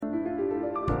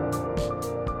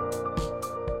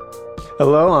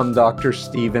Hello, I'm Dr.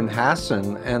 Stephen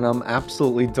Hassan, and I'm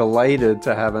absolutely delighted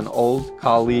to have an old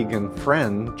colleague and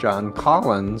friend, John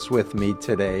Collins, with me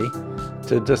today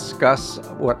to discuss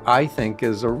what I think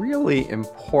is a really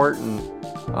important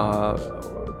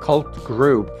cult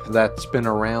group that's been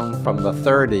around from the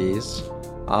 30s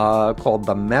called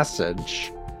The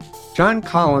Message. John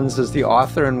Collins is the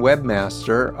author and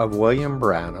webmaster of William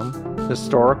Branham,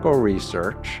 Historical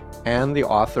Research, and the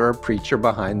author of Preacher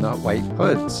Behind the White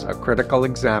Hoods, a critical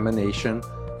examination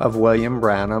of William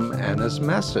Branham and his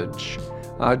message.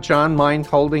 John, mind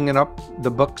holding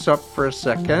the books up for a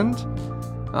second?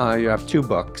 You have two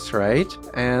books, right?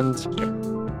 And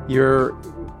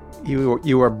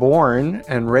you were born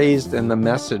and raised in the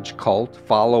Message cult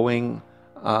following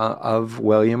of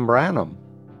William Branham.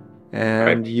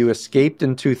 And you escaped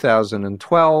in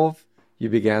 2012. You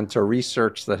began to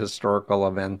research the historical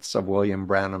events of William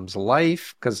Branham's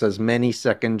life, because as many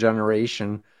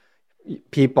second-generation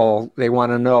people, they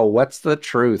want to know, what's the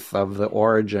truth of the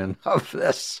origin of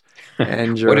this?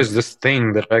 And what is this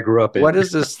thing that I grew up in? What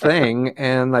is this thing?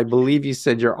 And I believe you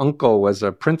said your uncle was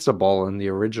a principal in the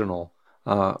original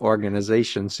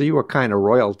organization, so you were kind of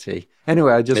royalty.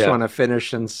 Anyway, I just want to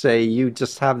finish and say you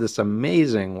just have this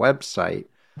amazing website,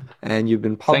 and you've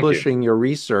been publishing your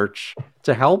research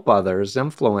to help others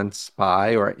influenced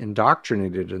by or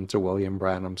indoctrinated into William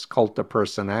Branham's cult of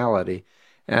personality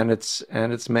and its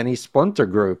many splinter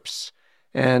groups.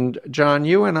 And John,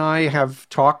 you and I have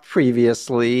talked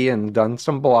previously and done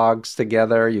some blogs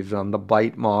together. You've done the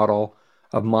BITE model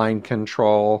of mind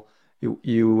control. You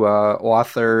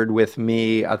authored with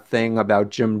me a thing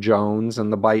about Jim Jones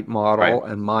and the BITE model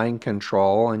and mind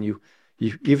control, and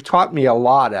You've taught me a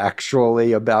lot,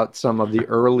 actually, about some of the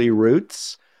early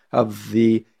roots of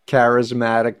the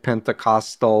charismatic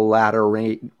Pentecostal latter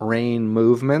rain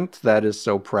movement that is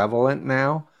so prevalent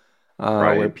now,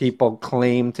 where people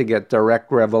claim to get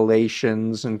direct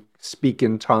revelations and speak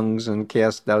in tongues and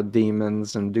cast out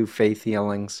demons and do faith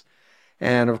healings.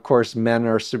 And, of course, men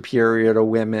are superior to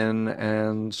women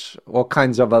and all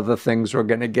kinds of other things we're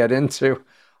going to get into.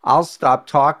 I'll stop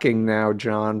talking now,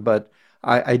 John, but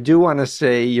I do want to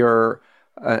say you're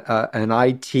an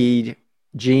IT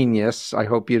genius. I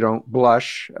hope you don't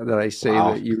blush that I say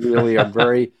that you really are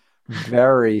very,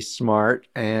 very smart,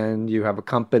 and you have a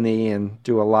company and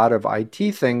do a lot of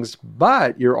IT things,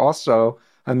 but you're also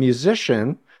a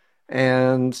musician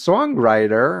and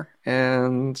songwriter.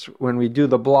 And when we do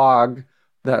the blog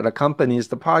that accompanies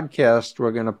the podcast,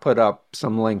 we're going to put up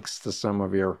some links to some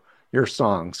of your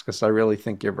songs, because I really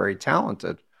think you're very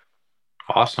talented.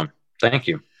 Awesome. Thank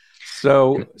you.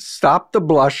 So stop the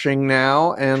blushing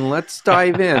now and let's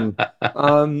dive in.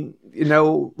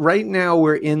 Right now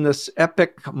we're in this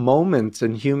epic moment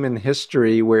in human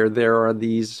history where there are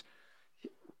these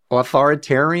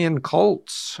authoritarian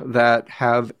cults that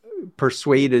have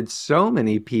persuaded so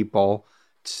many people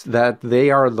that they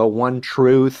are the one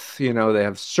truth. They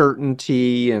have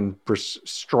certainty and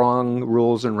strong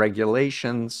rules and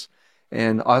regulations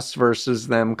and us versus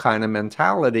them kind of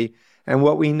mentality. And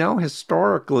what we know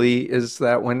historically is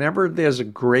that whenever there's a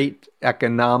great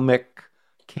economic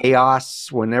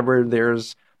chaos, whenever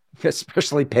there's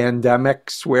especially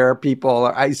pandemics where people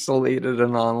are isolated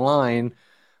and online,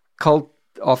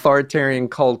 authoritarian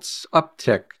cults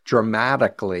uptick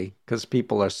dramatically because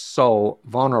people are so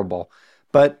vulnerable.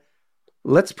 But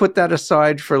let's put that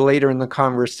aside for later in the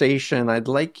conversation. I'd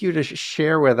like you to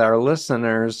share with our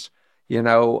listeners,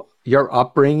 your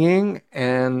upbringing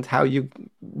and how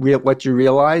what you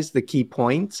realized, the key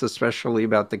points, especially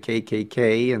about the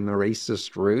KKK and the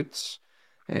racist roots,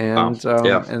 and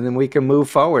then we can move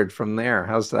forward from there.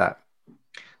 How's that?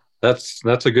 That's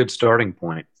a good starting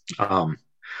point. I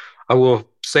will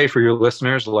say for your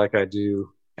listeners, like I do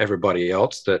everybody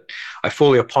else, that I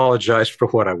fully apologize for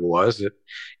what I was.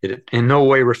 It in no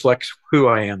way reflects who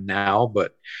I am now,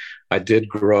 but I did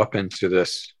grow up into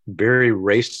this very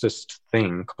racist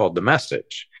thing called The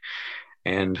Message.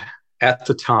 And at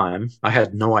the time, I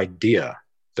had no idea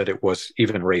that it was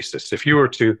even racist. If you were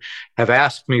to have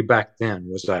asked me back then,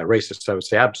 was I a racist? I would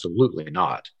say absolutely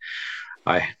not.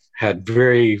 I had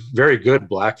very, very good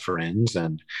Black friends,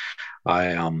 and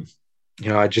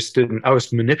I just didn't, I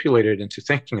was manipulated into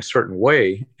thinking a certain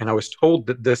way. And I was told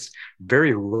that this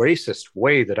very racist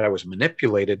way that I was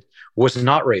manipulated was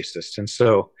not racist. And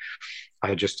so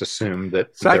I just assumed that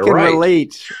I can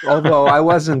relate. Although I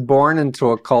wasn't born into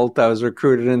a cult, I was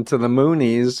recruited into the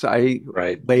Moonies. I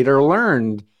later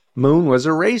learned Moon was a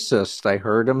racist. I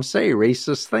heard him say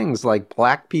racist things like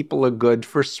black people are good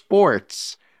for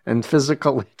sports. and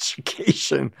physical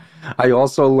education. I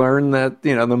also learned that,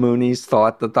 you know, the Moonies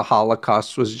thought that the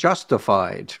Holocaust was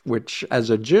justified, which as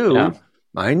a Jew, Yeah.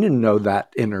 I didn't know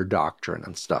that inner doctrine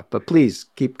and stuff. But please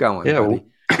keep going, Yeah. buddy.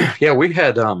 Yeah. We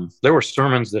had, there were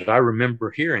sermons that I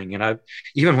remember hearing, and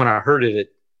even when I heard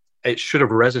it should have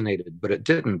resonated, but it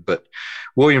didn't. But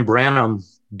William Branham,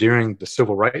 during the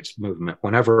civil rights movement,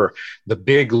 whenever the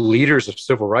big leaders of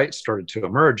civil rights started to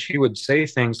emerge, he would say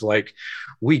things like,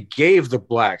 "We gave the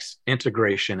blacks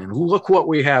integration, and look what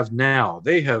we have now.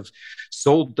 They have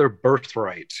sold their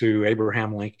birthright to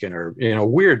Abraham Lincoln," or, you know,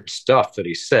 weird stuff that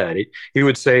he said. He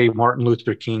would say Martin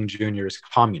Luther King Jr. is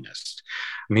communist.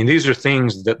 I mean, these are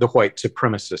things that the white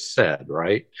supremacists said,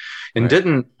 right? And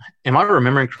Right. am I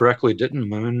remembering correctly, didn't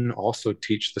Moon also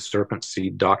teach the serpent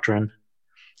seed doctrine,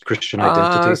 Christian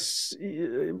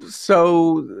identity?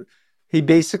 So he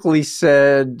basically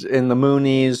said in the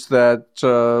Moonies that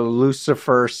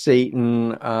Lucifer,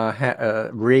 Satan,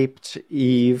 raped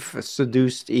Eve,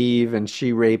 seduced Eve, and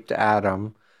she raped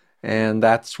Adam. And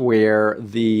that's where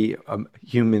the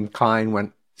humankind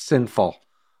went sinful,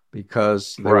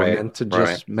 because they were Right, meant to right,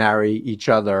 just marry each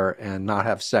other and not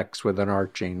have sex with an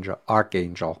archangel.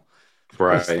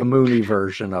 That's the right. Mooney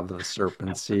version of the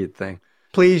serpent seed thing.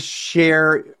 Please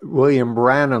share William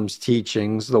Branham's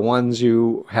teachings, the ones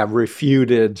you have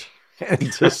refuted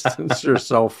and distanced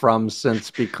yourself from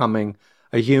since becoming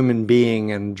a human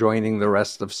being and joining the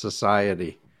rest of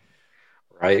society.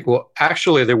 Right. Well,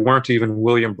 actually, they weren't even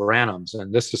William Branham's,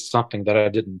 and this is something that I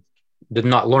did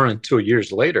not learn until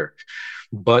years later.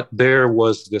 But there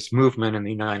was this movement in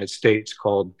the United States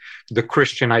called the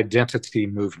Christian Identity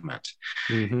Movement.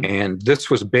 Mm-hmm. And this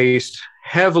was based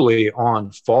heavily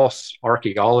on false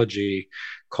archaeology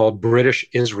called British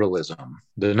Israelism.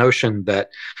 The notion that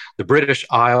the British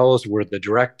Isles were the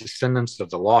direct descendants of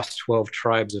the lost 12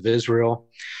 tribes of Israel.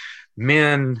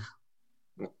 Men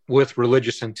with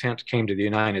religious intent came to the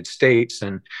United States,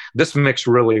 and this mixed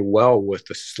really well with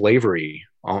the slavery,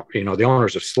 you know, the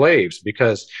owners of slaves,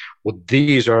 because, well,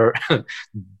 these are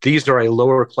these are a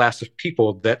lower class of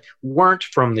people that weren't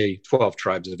from the 12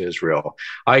 tribes of Israel.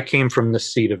 I came from the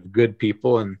seed of good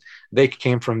people, and they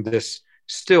came from this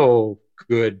still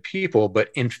good people, but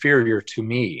inferior to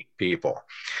me people.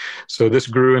 So this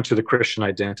grew into the Christian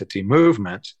identity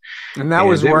movement. And that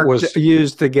was And it was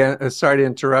used against, sorry to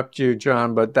interrupt you,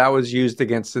 John, but that was used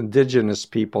against indigenous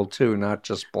people too, not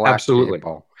just black absolutely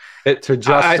people, it. to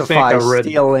I think justify I read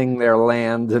stealing their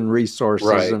land and resources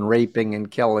right, and raping and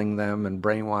killing them and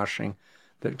brainwashing.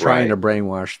 They're trying right. to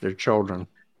brainwash their children.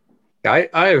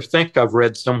 I think I've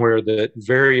read somewhere that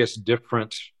various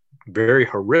different, very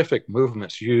horrific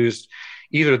movements used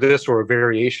either this or a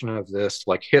variation of this,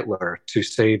 like Hitler, to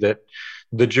say that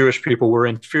the Jewish people were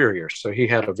inferior. So he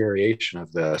had a variation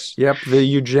of this. Yep, the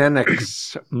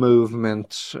eugenics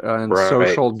movement and Right.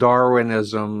 social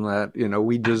Darwinism, that, you know,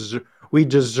 we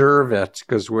deserve it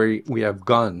because we have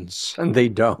guns and they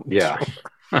don't. Yeah.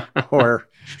 Or,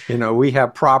 you know, we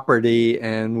have property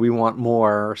and we want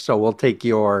more, so we'll take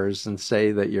yours and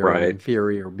say that you're an Right.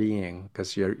 inferior being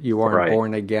because you aren't Right.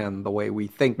 born again the way we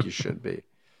think you should be.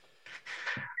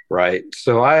 Right.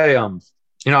 So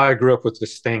I grew up with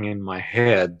this thing in my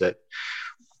head that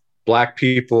black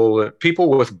people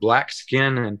with black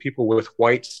skin and people with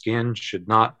white skin should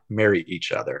not marry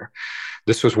each other.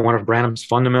 This was one of Branham's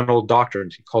fundamental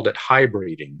doctrines. He called it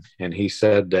hybriding. And he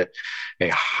said that a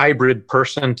hybrid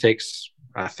person takes,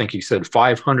 I think he said,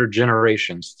 500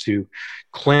 generations to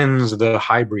cleanse the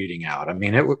hybriding out. I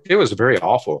mean, it was very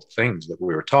awful things that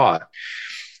we were taught.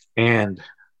 And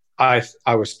I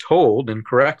was told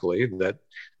incorrectly that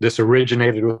this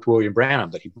originated with William Branham,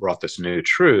 that he brought this new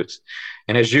truth.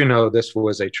 And as you know, this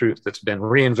was a truth that's been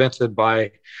reinvented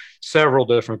by several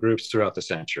different groups throughout the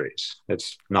centuries.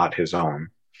 It's not his own.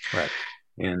 Right.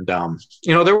 And,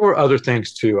 there were other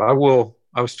things too. I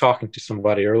was talking to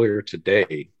somebody earlier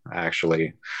today,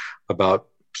 actually, about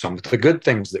some of the good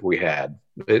things that we had.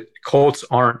 Cults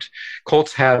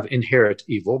have inherent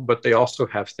evil, but they also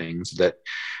have things that,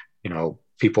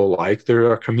 people like. There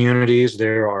are communities,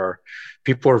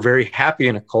 people are very happy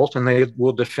in a cult and they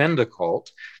will defend a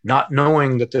cult, not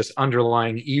knowing that this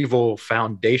underlying evil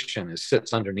foundation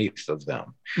sits underneath of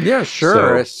them. Yeah, sure.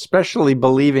 So, especially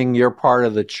believing you're part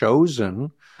of the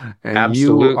chosen and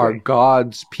absolutely. you are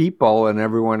God's people and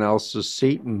everyone else is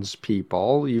Satan's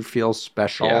people. You feel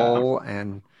special.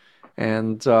 Yeah.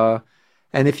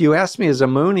 And if you ask me as a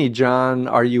Mooney, John,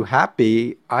 are you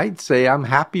happy? I'd say I'm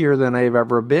happier than I've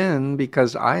ever been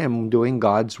because I am doing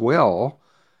God's will.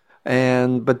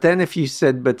 But then if you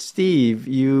said, but Steve,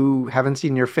 you haven't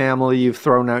seen your family, you've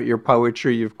thrown out your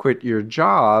poetry, you've quit your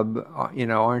job,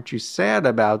 aren't you sad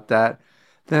about that?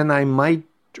 Then I might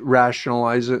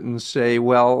rationalize it and say,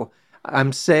 well,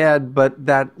 I'm sad, but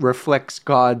that reflects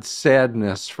God's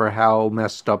sadness for how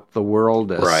messed up the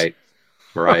world is. Right.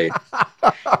 Right.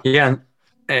 Yeah.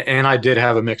 And I did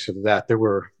have a mix of that. There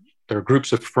were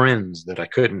groups of friends that I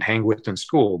couldn't hang with in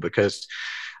school because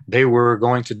they were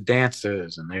going to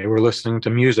dances and they were listening to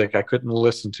music I couldn't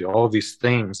listen to, all of these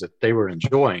things that they were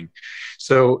enjoying.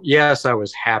 So yes, I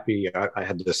was happy. I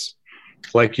had this,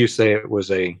 like you say, it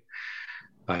was a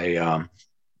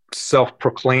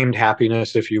self-proclaimed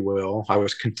happiness, if you will. I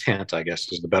was content, I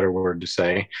guess is the better word to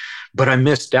say, but I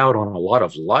missed out on a lot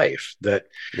of life that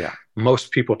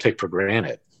most people take for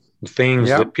granted. The things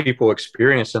that people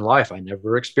experience in life, I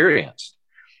never experienced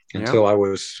until I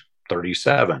was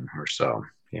 37 or so.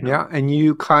 Yeah, and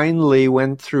you kindly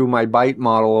went through my BITE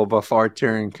model of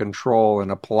authoritarian control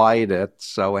and applied it.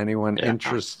 So anyone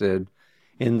interested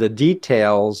in the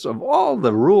details of all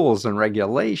the rules and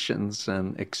regulations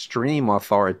and extreme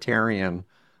authoritarian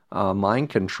mind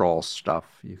control stuff,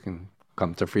 you can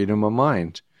come to Freedom of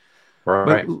Mind.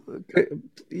 Right. But,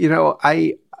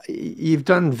 you've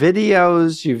done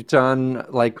videos, you've done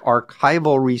like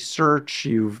archival research,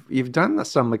 you've done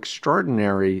some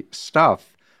extraordinary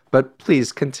stuff. But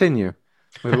please continue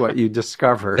with what you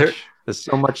discovered. There's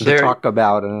so much to talk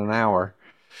about in an hour.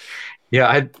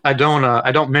 Yeah, I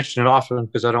don't mention it often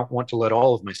because I don't want to let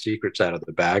all of my secrets out of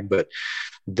the bag, but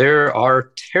there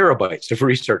are terabytes of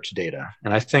research data.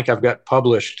 And I think I've got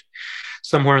published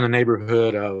somewhere in the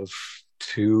neighborhood of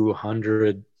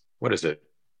 200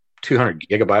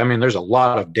 gigabyte. I mean, there's a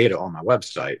lot of data on my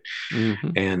website,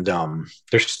 and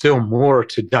there's still more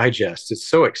to digest. It's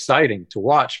so exciting to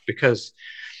watch because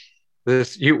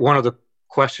one of the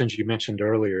questions you mentioned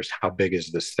earlier is how big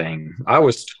is this thing? I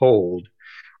was told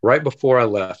right before I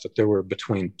left that there were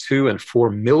between 2 and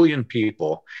 4 million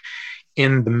people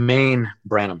in the main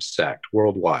Branham sect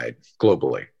worldwide,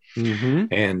 globally.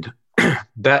 And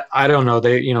that, I don't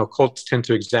know, cults tend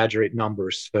to exaggerate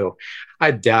numbers. So I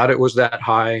doubt it was that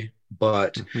high.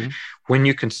 But when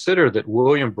you consider that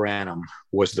William Branham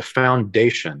was the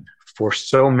foundation for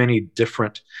so many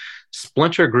different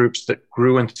splinter groups that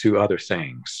grew into other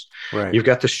things. Right. You've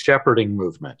got the shepherding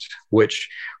movement, which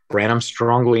Branham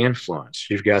strongly influenced.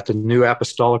 You've got the New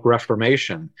Apostolic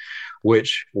Reformation,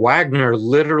 which Wagner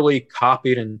literally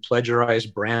copied and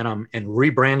plagiarized Branham and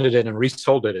rebranded it and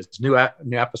resold it as New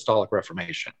Apostolic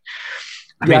Reformation.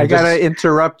 I got to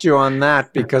interrupt you on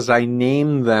that because I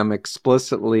named them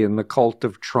explicitly in the Cult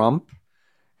of Trump.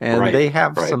 And they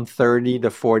have some 30 to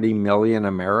 40 million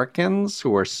Americans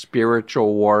who are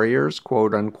spiritual warriors,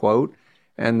 quote unquote.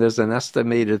 And there's an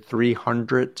estimated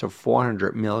 300 to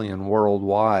 400 million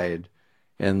worldwide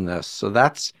in this. So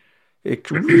it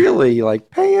really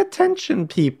pay attention,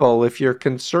 people, if you're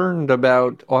concerned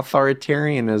about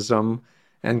authoritarianism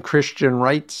and Christian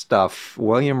right stuff.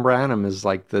 William Branham is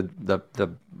like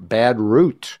the bad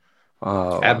root.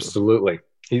 Absolutely.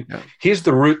 He's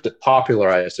the root that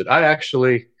popularized it.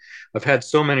 I've had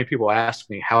so many people ask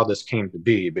me how this came to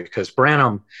be because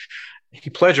Branham, he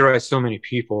plagiarized so many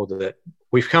people that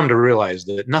we've come to realize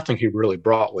that nothing he really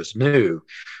brought was new.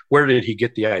 Where did he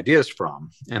get the ideas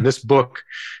from? And this book,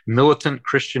 Militant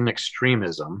Christian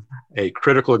Extremism, a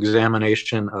critical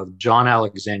examination of John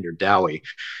Alexander Dowie.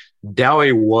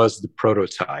 Dowie was the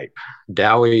prototype.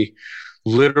 Dowie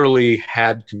literally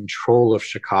had control of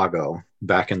Chicago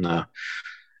back in the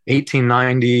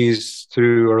 1890s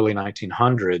through early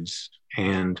 1900s.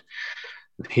 And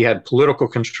he had political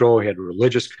control. He had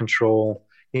religious control.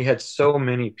 He had so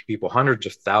many people, hundreds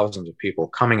of thousands of people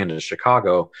coming into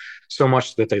Chicago, so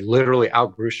much that they literally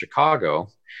outgrew Chicago.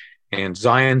 And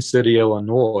Zion City,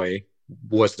 Illinois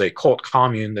was the cult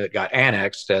commune that got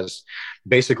annexed as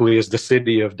the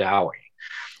city of Dowie.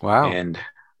 Wow. And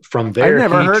from there,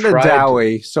 I've never heard of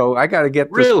Dowie, so I got to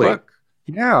get this book.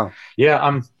 Yeah,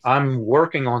 I'm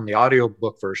working on the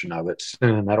audiobook version of it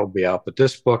soon. That'll be out. But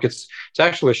this book, it's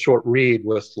actually a short read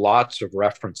with lots of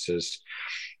references.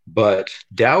 But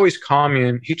Dowie's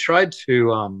commune, he tried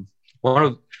to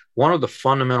one of the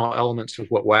fundamental elements of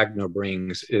what Wagner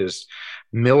brings is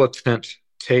militant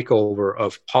takeover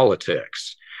of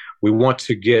politics. We want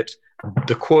to get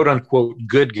the quote unquote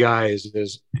good guys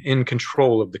is in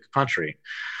control of the country.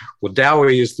 Well,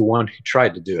 Dowie is the one who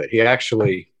tried to do it.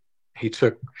 He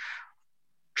took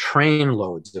train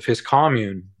loads of his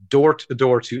commune door to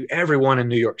door to everyone in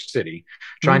New York City,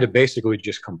 trying to basically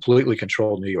just completely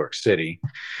control New York City.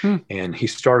 And he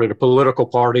started a political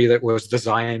party that was the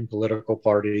Zion Political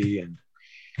Party. And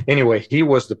Anyway, he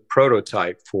was the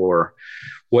prototype for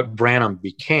what Branham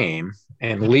became,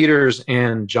 and leaders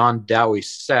in John Dowie's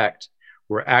sect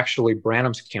were actually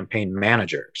Branham's campaign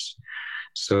managers.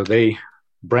 So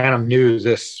Branham knew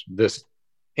this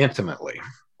intimately.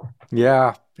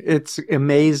 Yeah, it's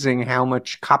amazing how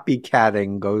much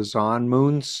copycatting goes on.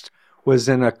 Moons was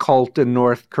in a cult in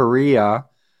North Korea,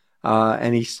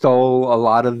 and he stole a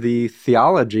lot of the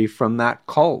theology from that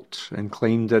cult and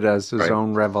claimed it as his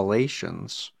own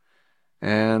revelations.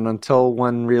 And until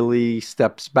one really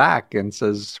steps back and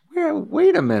says, well,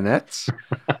 wait a minute,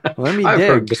 let me I've dig.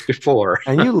 heard this before.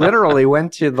 And you literally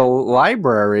went to the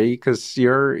library because you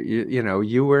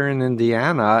were in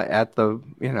Indiana at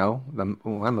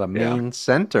one of the main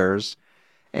centers,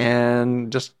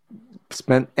 and just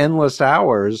spent endless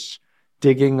hours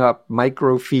digging up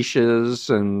microfiches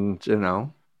and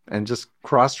just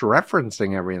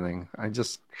cross-referencing everything.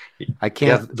 I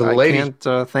can't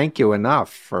thank you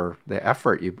enough for the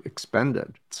effort you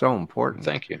expended. It's so important.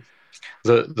 Thank you.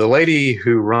 The lady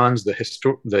who runs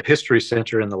the history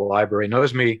center in the library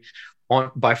knows me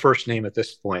by first name at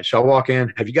this point. She'll walk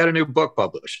in. Have you got a new book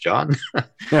published, John?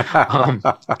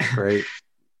 Great.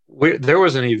 There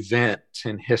was an event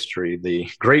in history, the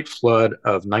Great Flood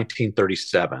of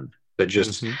 1937, that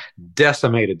just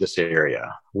decimated this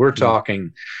area. We're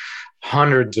talking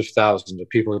hundreds of thousands of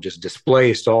people just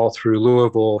displaced all through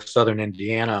Louisville, southern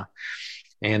Indiana.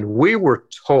 And we were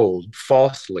told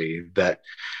falsely that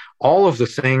all of the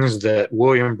things that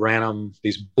William Branham,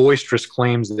 these boisterous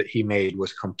claims that he made,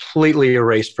 was completely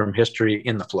erased from history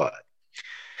in the flood.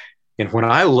 And when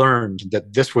I learned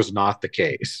that this was not the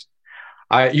case,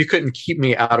 you couldn't keep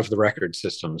me out of the record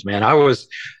systems, man.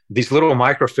 These little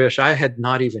microfiche, I had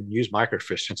not even used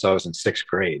microfiche since I was in 6th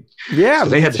grade. Yeah, so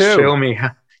they had to show me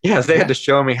had to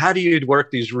show me, how do you work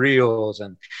these reels?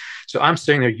 And so I'm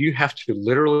sitting there, you have to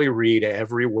literally read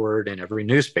every word in every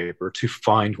newspaper to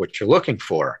find what you're looking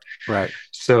for. Right.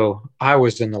 So I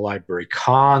was in the library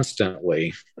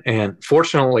constantly. And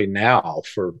fortunately now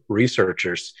for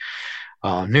researchers,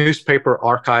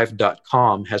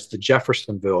 newspaperarchive.com has the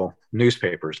Jeffersonville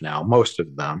newspapers now, most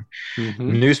of them.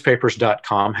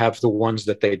 Newspapers.com have the ones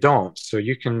that they don't. So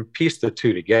you can piece the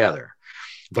two together.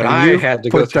 But I had to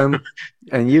go through them,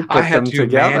 and you put them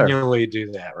together. Manually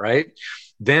do that, right?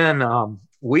 Then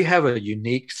we have a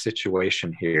unique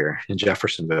situation here in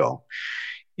Jeffersonville.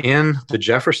 In the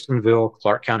Jeffersonville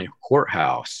Clark County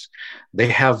Courthouse, they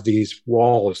have these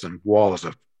walls and walls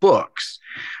of books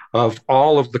of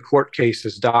all of the court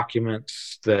cases,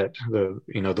 documents, that the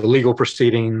legal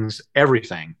proceedings,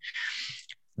 everything.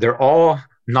 They're all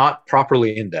not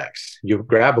properly indexed. You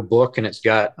grab a book and it's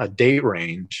got a date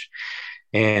range.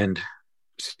 And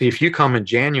if you come in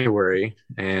January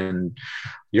and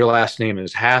your last name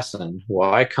is Hassan,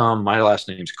 my last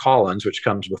name's Collins, which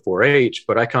comes before H,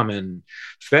 but I come in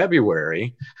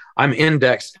February, I'm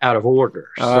indexed out of order.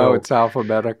 So it's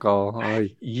alphabetical.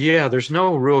 Yeah, there's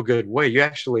no real good way. You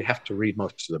actually have to read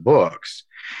most of the books.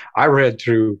 I read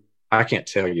through, I can't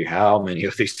tell you how many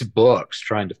of these books,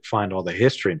 trying to find all the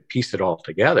history and piece it all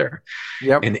together.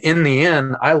 Yep. And in the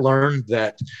end, I learned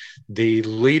that the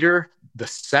leader, the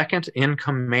second in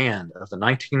command of the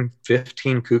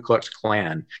 1915 Ku Klux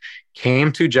Klan,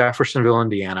 came to Jeffersonville,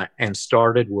 Indiana, and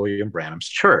started William Branham's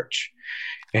church.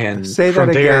 And say that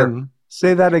again.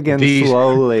 Say that again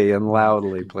slowly and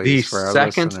loudly, please. The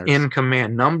second in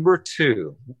command, number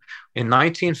 2, in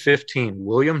 1915,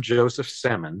 William Joseph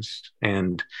Simmons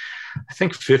and I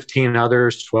think 15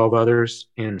 others, 12 others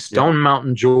in Stone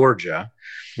Mountain, Georgia,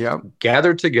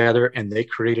 gathered together, and they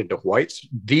created the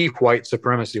white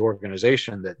supremacy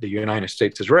organization that the United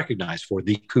States is recognized for,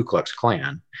 the Ku Klux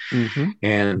Klan.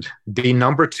 And the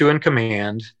number 2 in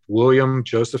command, William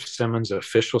Joseph Simmons,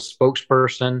 official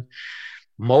spokesperson,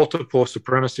 multiple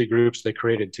supremacy groups they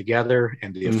created together,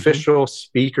 and the official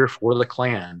speaker for the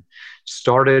Klan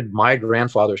started my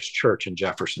grandfather's church in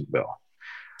Jeffersonville.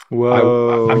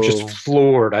 Whoa. I'm just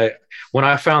floored. When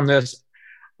I found this,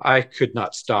 I could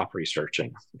not stop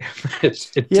researching.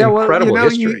 It's incredible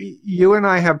history. You and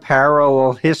I have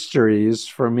parallel histories.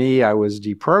 For me, I was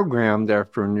deprogrammed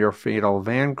after a near-fatal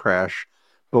van crash.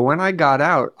 But when I got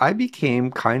out, I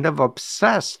became kind of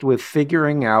obsessed with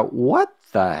figuring out, what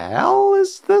the hell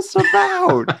is this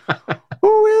about?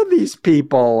 Who are these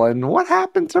people? And what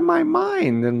happened to my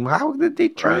mind? And how did they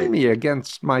turn me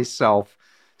against myself?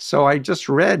 So I just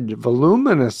read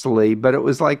voluminously, but it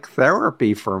was like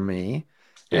therapy for me.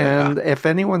 And if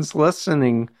anyone's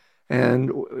listening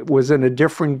and was in a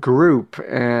different group,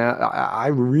 I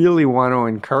really want to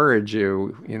encourage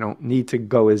you. You don't need to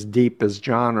go as deep as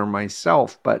John or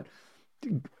myself, but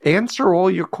answer all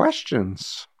your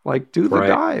questions. Like, do the Right.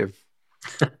 dive.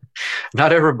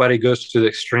 Not everybody goes to the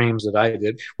extremes that I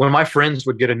did. When my friends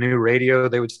would get a new radio,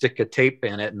 they would stick a tape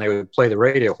in it and they would play the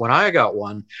radio. When I got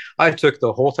one, I took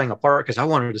the whole thing apart because I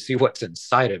wanted to see what's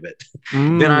inside of it.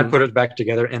 Then I Mm, put it back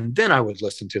together and then I would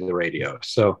listen to the radio.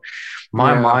 So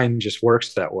my yeah. mind just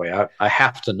works that way. I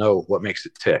have to know what makes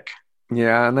it tick.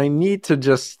 Yeah. And I need to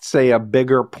just say a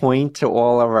bigger point to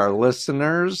all of our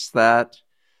listeners that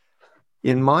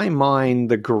in my mind,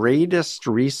 the greatest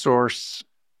resource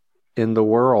in the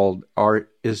world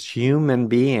is human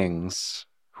beings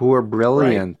who are Right.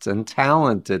 brilliant and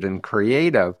talented and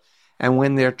creative. And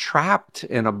when they're trapped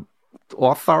in a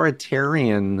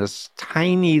authoritarian, this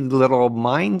tiny little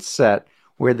mindset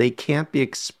where they can't be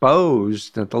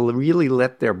exposed and to really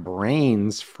let their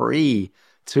brains free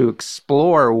to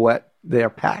explore what their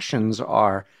passions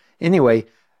are. Anyway,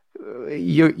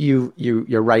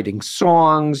 you're writing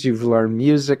songs, you've learned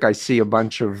music. I see a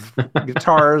bunch of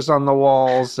guitars on the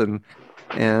walls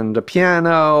and a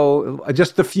piano,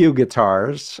 just a few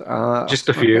guitars, Just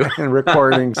a few. and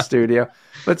recording studio.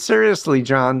 But seriously,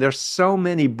 John, there's so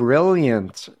many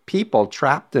brilliant people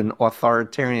trapped in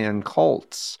authoritarian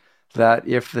cults that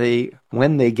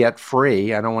when they get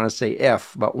free, I don't want to say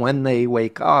if, but when they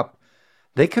wake up,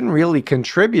 they can really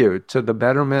contribute to the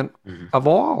betterment of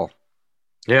all.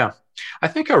 Yeah. I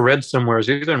think I read somewhere,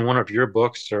 either in one of your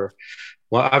books or,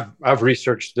 well, I've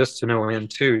researched this to no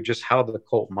end too, just how the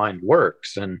cult mind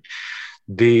works. And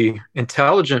the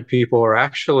intelligent people are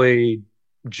actually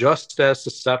just as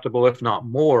susceptible, if not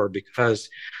more, because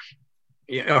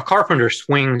a carpenter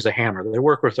swings a hammer. They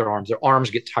work with their arms. Their arms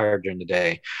get tired during the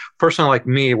day. A person like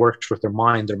me works with their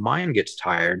mind. Their mind gets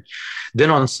tired.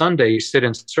 Then on Sunday, you sit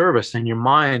in service and your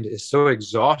mind is so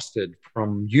exhausted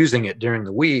from using it during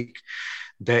the week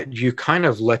that you kind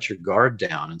of let your guard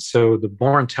down. And so the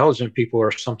more intelligent people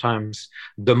are sometimes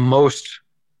the most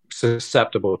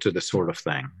susceptible to this sort of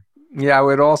thing. Yeah, I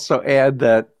would also add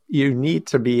that you need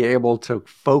to be able to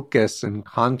focus and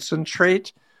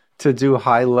concentrate to do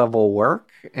high level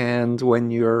work. And when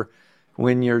you're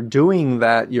doing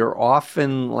that, you're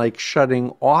often like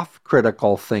shutting off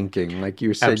critical thinking. Like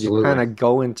you said, Absolutely. you kind of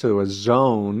go into a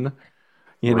zone,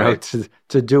 Right.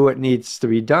 to do what needs to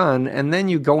be done. And then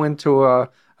you go into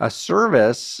a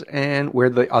service and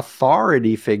where the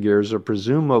authority figures are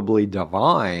presumably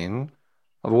divine.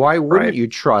 Why wouldn't Right. you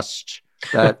trust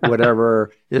that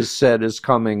whatever is said is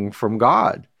coming from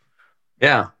God?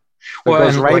 Yeah. It Well,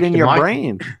 goes and right like in your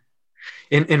brain.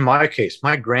 in my case,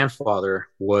 my grandfather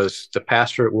was the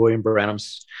pastor at William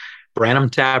Branham's Branham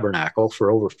Tabernacle for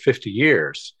over 50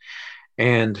 years.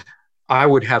 And I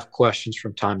would have questions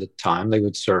from time to time. They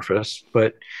would surface,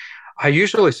 but I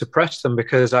usually suppressed them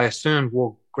because I assumed,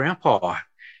 well, Grandpa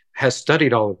has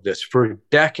studied all of this for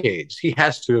decades. He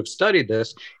has to have studied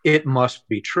this. It must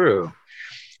be true.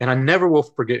 And I never will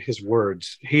forget his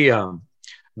words.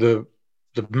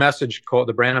 The message cult,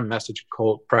 the Branham message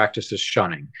cult practices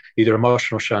shunning, either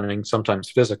emotional shunning, sometimes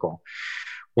physical.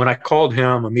 When I called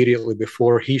him immediately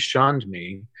before he shunned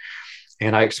me,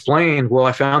 and I explained, well,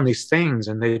 I found these things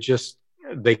and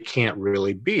they can't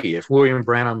really be. If William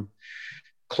Branham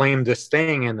claimed this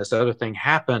thing and this other thing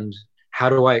happened, how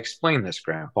do I explain this,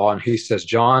 Grandpa? And he says,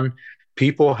 John,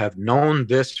 people have known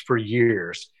this for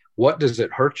years. What does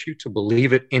it hurt you to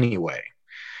believe it anyway?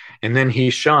 And then he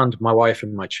shunned my wife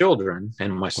and my children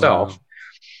and myself.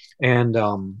 Wow.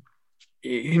 And,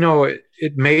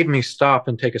 it made me stop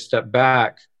and take a step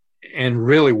back and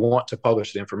really want to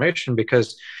publish the information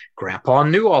because Grandpa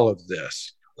knew all of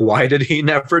this. Why did he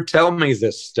never tell me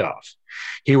this stuff?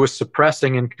 He was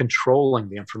suppressing and controlling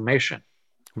the information.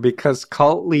 Because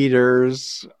cult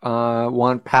leaders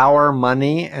want power,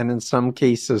 money, and in some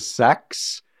cases,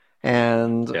 sex.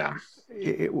 And yeah.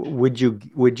 Would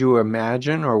you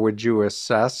imagine or would you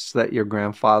assess that your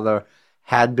grandfather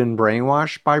had been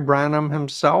brainwashed by Branham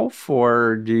himself,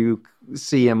 or do you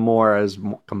see him more as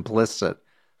complicit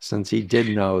since he did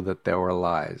know that there were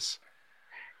lies?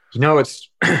 It's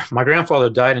my grandfather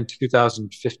died in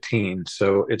 2015,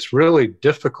 so it's really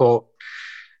difficult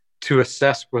to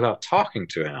assess without talking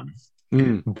to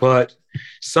him. But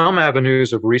some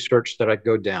avenues of research that I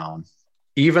go down,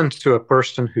 even to a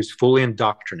person who's fully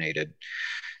indoctrinated,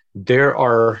 there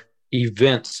are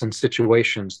events and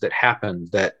situations that happen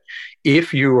that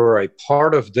if you are a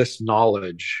part of this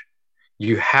knowledge,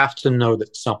 you have to know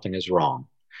that something is wrong,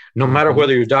 no matter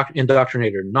whether you're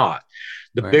indoctrinated or not.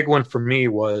 The big one for me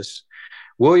was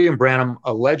William Branham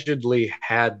allegedly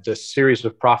had this series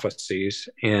of prophecies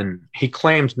he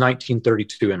claimed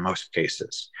 1932 in most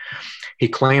cases. He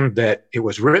claimed that it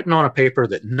was written on a paper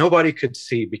that nobody could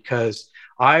see because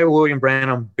I, William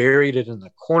Branham, buried it in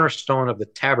the cornerstone of the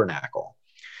tabernacle,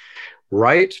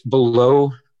 right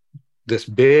below this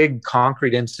big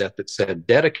concrete inset that said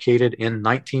dedicated in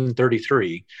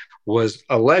 1933 was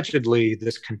allegedly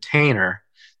this container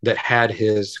that had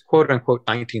his quote unquote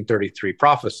 1933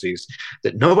 prophecies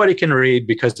that nobody can read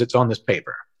because it's on this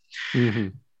paper. Mm-hmm.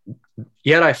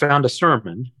 Yet I found a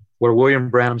sermon where William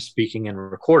Branham's speaking and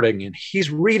recording, and he's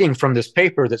reading from this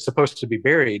paper that's supposed to be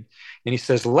buried. And he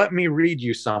says, let me read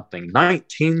you something,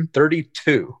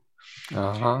 1932.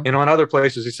 Uh-huh. And on other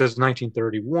places, he says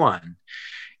 1931.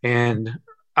 And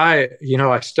I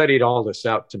studied all this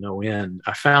out to no end.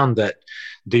 I found that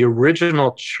the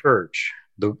original church,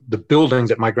 the building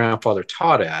that my grandfather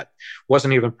taught at,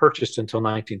 wasn't even purchased until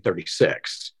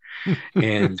 1936.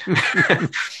 And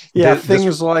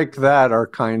things like that are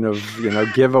kind of,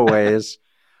 giveaways.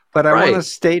 But I want to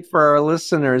state for our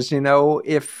listeners,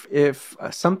 if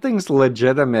something's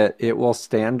legitimate, it will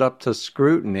stand up to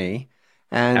scrutiny.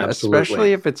 And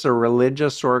especially if it's a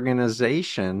religious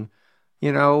organization,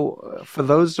 for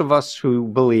those of us who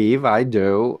believe, I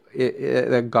do,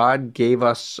 that God gave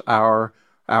us our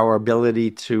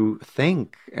ability to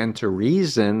think and to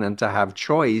reason and to have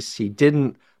choice. He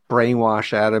didn't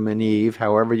brainwash Adam and Eve,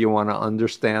 however you want to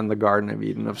understand the Garden of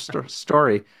Eden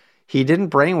story. He didn't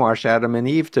brainwash Adam and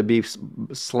Eve to be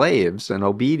slaves and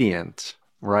obedient,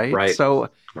 right? So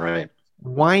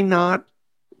why not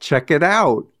check it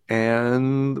out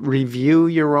and review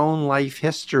your own life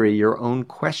history, your own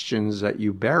questions that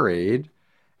you buried?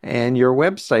 And your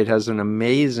website has an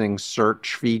amazing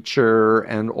search feature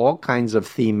and all kinds of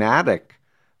thematic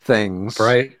things.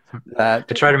 Right. That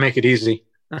I try to make it easy.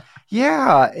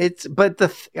 Yeah,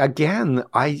 again,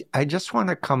 I just want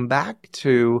to come back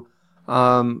to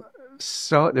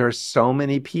so there's so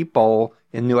many people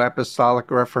in New Apostolic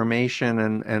Reformation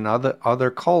and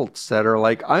other cults that are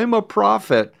like, I'm a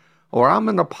prophet or I'm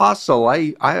an apostle.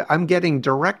 I'm getting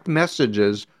direct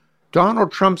messages.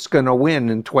 Donald Trump's going to win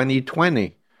in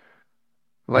 2020.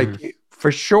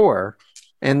 For sure.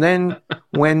 And then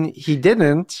when he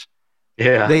didn't,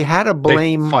 they had to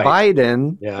blame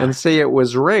Biden and say it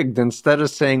was rigged instead of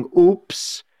saying,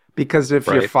 oops, because if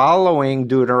you're following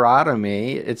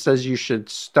Deuteronomy, it says you should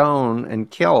stone and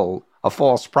kill a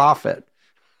false prophet.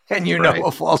 And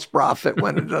a false prophet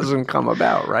when it doesn't come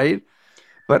about, right?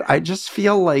 But I just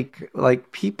feel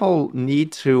like people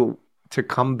need to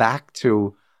come back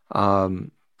to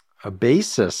a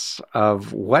basis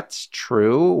of what's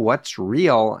true, what's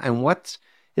real, and what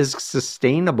is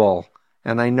sustainable.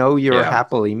 And I know you're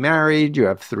happily married. You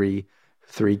have three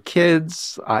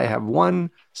kids. I have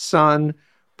one son.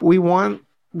 We want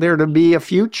there to be a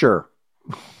future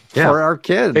for our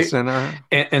kids.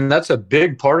 And that's a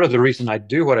big part of the reason I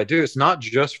do what I do. It's not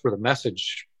just for the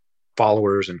message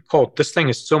followers and cult. This thing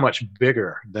is so much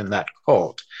bigger than that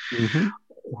cult. Mm-hmm.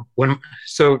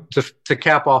 To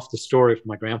cap off the story of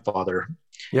my grandfather,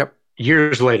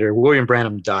 years later, William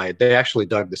Branham died. They actually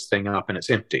dug this thing up and it's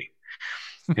empty.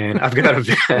 And I've got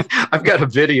a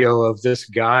video of this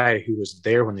guy who was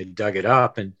there when they dug it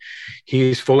up, and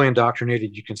he's fully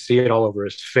indoctrinated. You can see it all over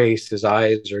his face. His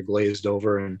eyes are glazed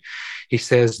over, and he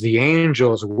says the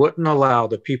angels wouldn't allow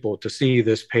the people to see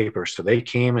this paper, so they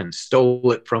came and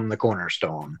stole it from the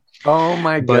cornerstone. Oh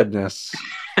my goodness.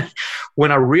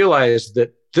 When I realized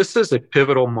that this is a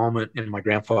pivotal moment in my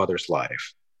grandfather's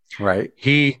life. Right.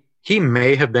 He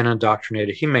may have been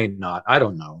indoctrinated. He may not. I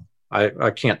don't know.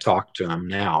 I can't talk to him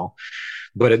now.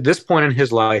 But at this point in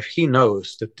his life, he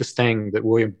knows that this thing that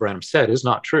William Branham said is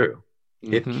not true.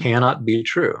 Mm-hmm. It cannot be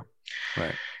true.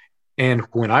 Right. And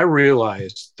when I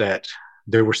realized that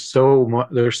there's so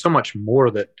much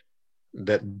more that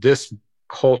this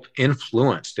cult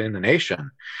influenced in the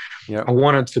nation, I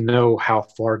wanted to know, how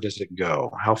far does it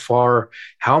go?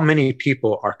 How many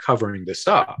people are covering this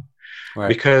up? Right.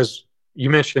 Because you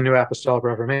mentioned New Apostolic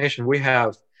Reformation. We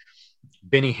have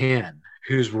Benny Hinn,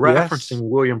 who's referencing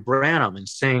William Branham and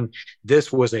saying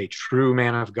this was a true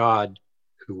man of God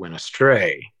who went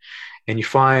astray. And you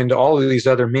find all of these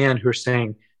other men who are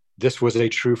saying this was a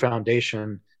true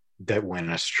foundation that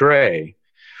went astray.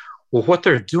 Well, what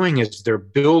they're doing is they're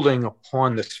building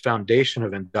upon this foundation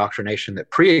of indoctrination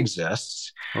that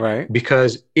pre-exists. Right.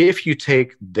 Because if you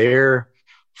take their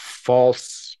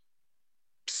false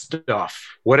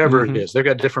stuff, whatever it is, they've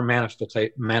got different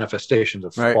manifestations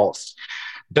of false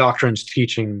doctrines,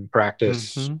 teaching,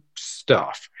 practice,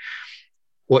 stuff.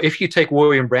 Well, if you take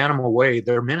William Branham away,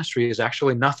 their ministry is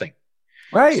actually nothing.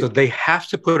 Right. So they have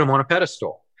to put him on a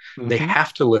pedestal. They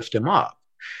have to lift him up.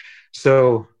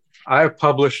 So I've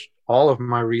published all of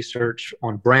my research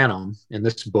on Branham in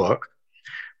this book.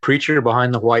 Preacher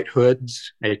Behind the White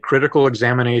Hoods, a critical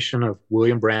examination of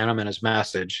William Branham and his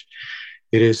message.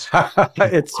 It is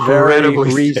it's very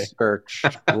incredibly researched.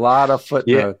 A lot of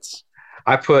footnotes.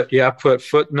 I put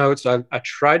footnotes. I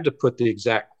tried to put the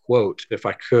exact quote, if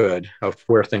I could, of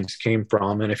where things came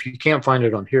from. And if you can't find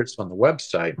it on here, it's on the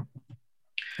website.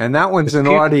 And that one's an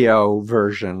audio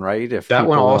version, right? If that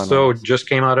one also just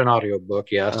came out in audiobook,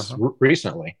 yes,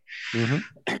 recently.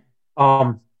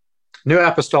 New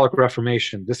Apostolic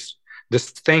Reformation. This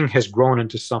thing has grown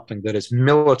into something that is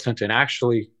militant, and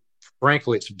actually,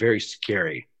 frankly, it's very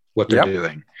scary what they're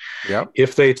doing.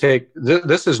 If they take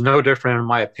this is no different, in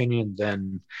my opinion,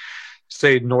 than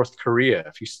say North Korea.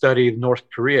 If you study North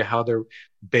Korea, how they're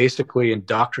basically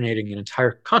indoctrinating an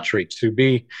entire country to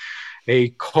be a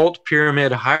cult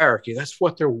pyramid hierarchy. That's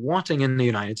what they're wanting in the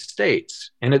United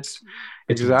States, and it's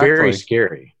very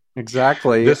scary.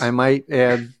 Exactly. I might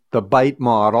add the BITE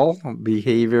model: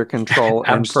 behavior control,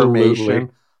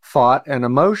 information, thought, and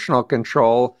emotional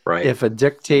control. Right. If a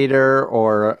dictator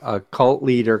or a cult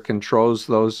leader controls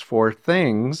those four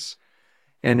things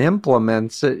and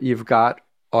implements it, you've got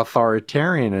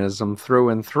authoritarianism through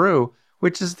and through,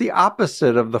 which is the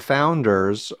opposite of the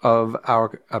founders of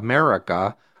our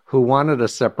America, who wanted a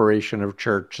separation of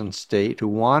church and state, who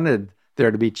wanted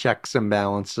there to be checks and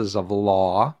balances of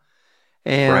law.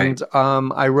 And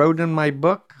I wrote in my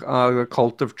book, The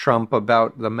Cult of Trump,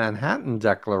 about the Manhattan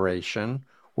Declaration,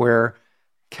 where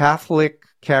Catholic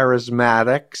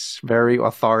charismatics, very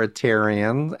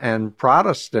authoritarian, and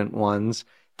Protestant ones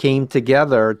came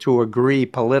together to agree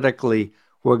politically,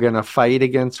 we're going to fight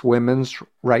against women's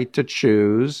right to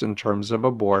choose in terms of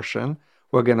abortion.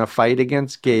 We're going to fight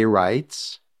against gay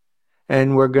rights.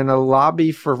 And we're going to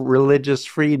lobby for religious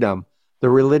freedom, the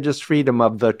religious freedom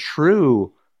of the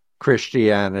true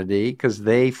Christianity, because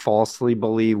they falsely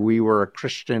believe we were a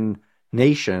Christian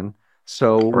nation.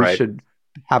 So we should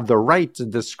have the right to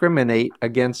discriminate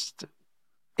against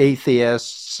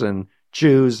atheists and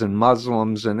Jews and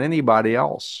Muslims and anybody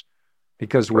else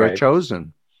because we're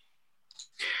chosen.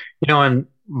 You know, and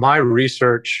my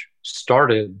research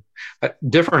started at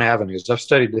different avenues. I've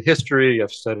studied the history,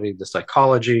 I've studied the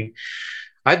psychology.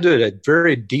 I did a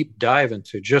very deep dive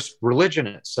into just religion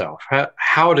itself.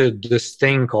 How did this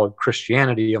thing called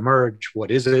Christianity emerge? What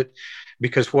is it?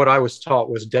 Because what I was taught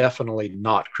was definitely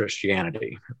not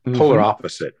Christianity, polar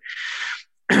opposite.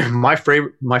 My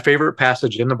favorite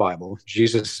passage in the Bible,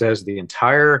 Jesus says the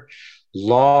entire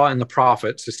law and the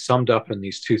prophets is summed up in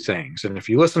these two things. And if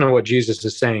you listen to what Jesus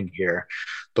is saying here,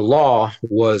 the law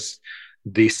was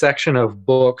the section of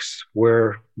books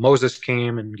where Moses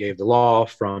came and gave the law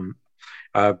from,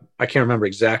 I can't remember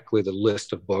exactly the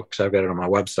list of books. I've got it on my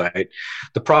website.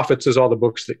 The prophets is all the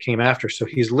books that came after. So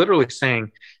he's literally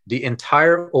saying the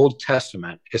entire Old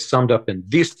Testament is summed up in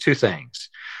these two things: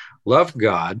 love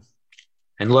God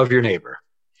and love your neighbor.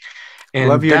 And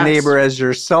love your neighbor as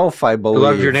yourself, I believe.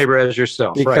 Love your neighbor as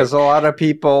yourself. Because a lot of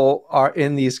people are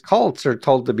in these cults are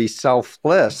told to be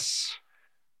selfless.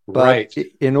 But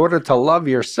in order to love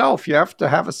yourself, you have to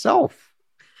have a self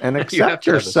and accept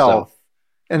yourself.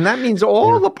 And that means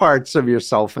all the parts of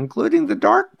yourself, including the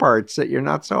dark parts that you're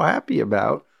not so happy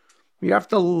about. You have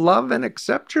to love and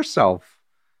accept yourself.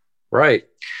 Right.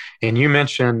 And you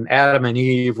mentioned Adam and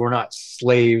Eve were not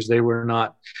slaves. They were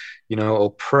not,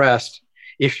 oppressed.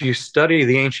 If you study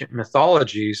the ancient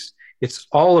mythologies, it's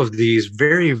all of these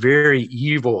very, very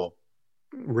evil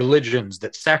religions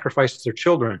that sacrifice their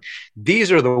children.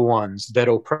 These are the ones that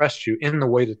oppress you in the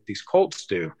way that these cults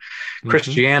do.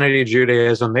 Christianity,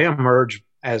 Judaism, they emerge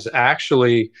as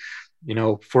actually,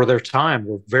 for their time,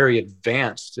 were very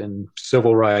advanced in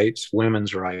civil rights,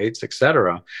 women's rights,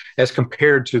 etc., as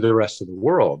compared to the rest of the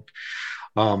world.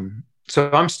 So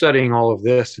I'm studying all of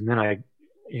this, and then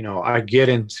I get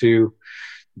into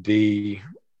the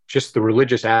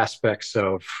religious aspects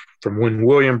of from when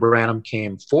William Branham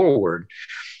came forward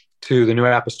to the New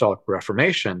Apostolic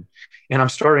Reformation. And I'm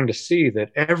starting to see that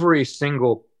every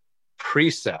single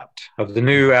precept of the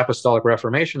New Apostolic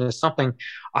Reformation is something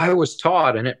I was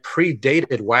taught, and it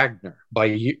predated Wagner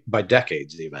by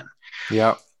decades even.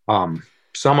 Yeah.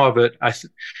 Some of it,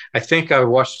 I think I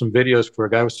watched some videos where a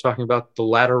guy was talking about the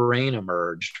latter rain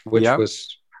emerged, which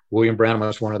was William Branham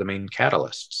was one of the main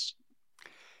catalysts.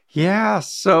 Yeah.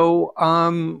 So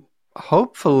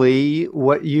hopefully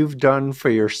what you've done for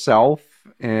yourself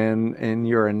and in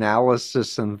your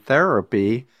analysis and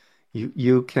therapy,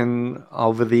 you can,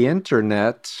 over the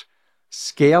internet,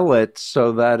 scale it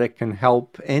so that it can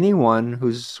help anyone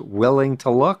who's willing to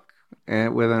look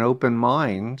with an open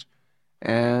mind.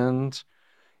 And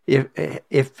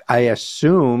if I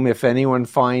assume if anyone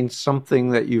finds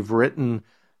something that you've written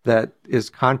that is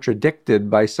contradicted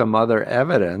by some other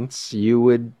evidence, you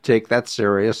would take that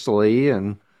seriously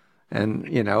and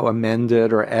amend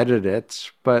it or edit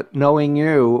it. But knowing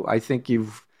you, I think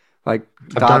you've like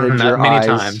I've done dotted that your many I's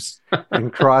times.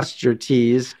 and crossed your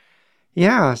T's.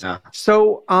 Yeah.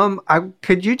 So,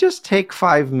 could you just take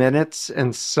 5 minutes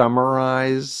and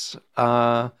summarize?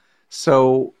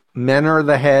 So men are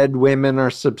the head, women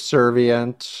are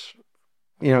subservient.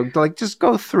 Like just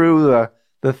go through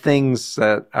the things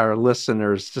that our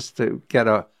listeners, just to get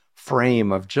a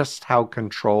frame of just how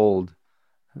controlled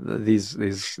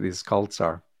these cults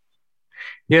are.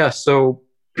 Yeah. So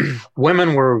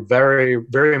women were very,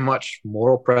 very much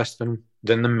more oppressed than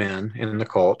the men in the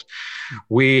cult.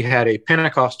 We had a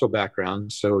Pentecostal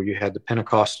background, so you had the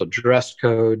Pentecostal dress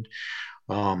code.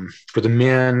 For the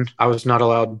men, I was not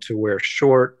allowed to wear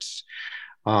shorts.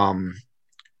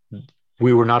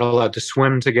 We were not allowed to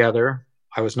swim together.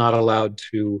 I was not allowed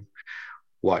to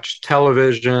watch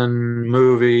television,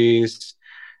 movies.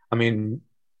 I mean,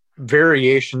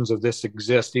 variations of this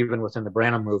exist even within the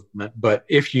Branham movement. But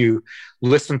if you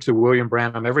listen to William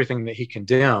Branham, everything that he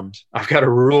condemned, I've got a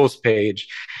rules page.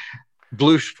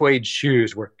 Blue suede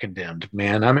shoes were condemned,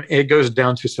 man. I mean, it goes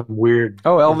down to some weird.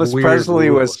 Oh, Elvis weird Presley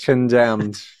rules. was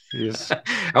condemned.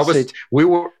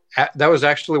 That was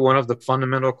actually one of the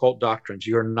fundamental cult doctrines.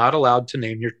 You are not allowed to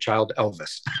name your child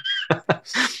Elvis.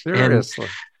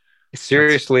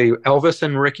 Seriously, Elvis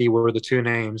and Ricky were the two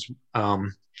names.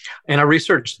 And I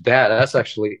researched that. That's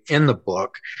actually in the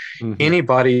book. Mm-hmm.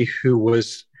 Anybody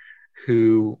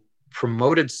who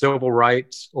promoted civil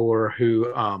rights or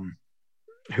who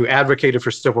advocated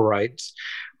for civil rights,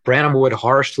 Branham would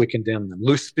harshly condemn them.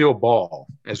 Lucille Ball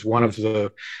is one of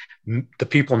the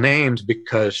people named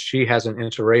because she has an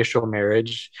interracial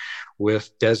marriage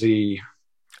with Desi.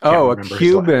 Oh, a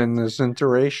Cuban is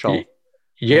interracial.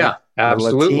 Yeah,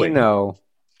 absolutely. Latino.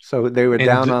 So they were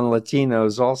down on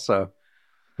Latinos also.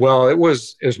 Well, it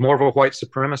was more of a white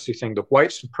supremacy thing. The white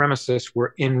supremacists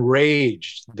were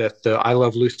enraged that the I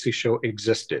Love Lucy show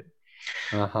existed.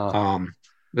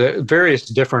 The various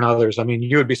different others. I mean,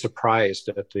 you would be surprised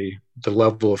at the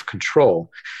level of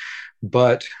control.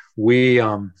 But we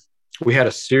had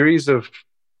a series of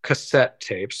cassette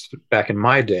tapes back in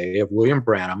my day of William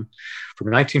Branham from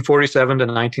 1947 to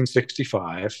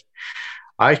 1965.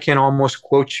 I can almost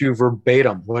quote you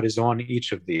verbatim what is on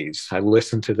each of these. I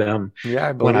listened to them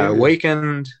when I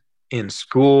awakened, in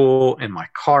school, in my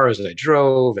car as I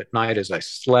drove, at night as I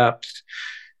slept,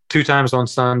 2 times on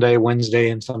Sunday, Wednesday,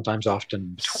 and sometimes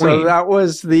often between. So that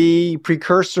was the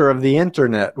precursor of the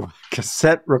internet,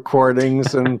 cassette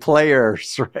recordings and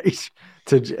players, right?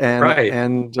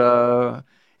 And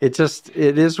it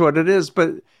is what it is.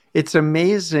 But it's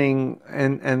amazing,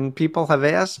 and people have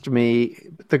asked me,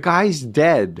 the guy's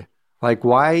dead. Like,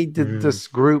 why did this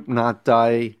group not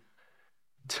die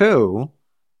too?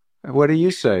 What do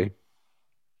you say?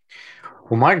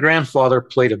 Well, my grandfather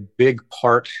played a big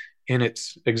part in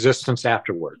its existence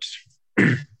afterwards.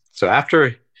 So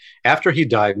after he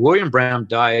died, William Branham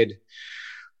died,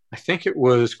 I think it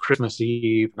was Christmas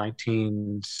Eve,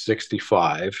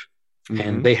 1965,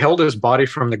 and they held his body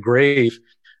from the grave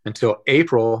until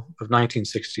April of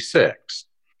 1966.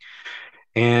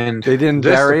 And they didn't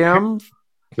bury him?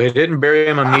 They didn't bury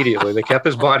him immediately. They kept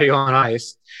his body on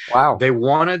ice. Wow. They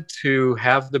wanted to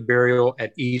have the burial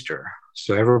at Easter.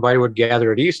 So everybody would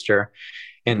gather at Easter,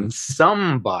 and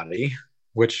somebody,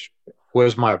 which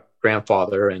was my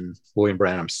grandfather and William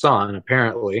Branham's son,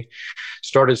 apparently,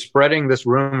 started spreading this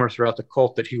rumor throughout the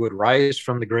cult that he would rise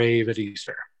from the grave at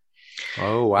Easter.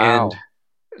 Oh, wow. And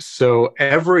so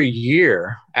every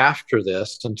year after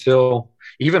this, until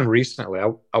even recently,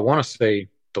 I want to say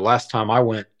the last time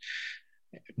I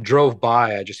drove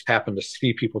by, I just happened to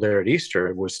see people there at Easter.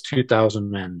 It was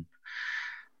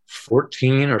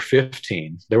 2014 or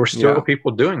 15. There were still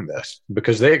people doing this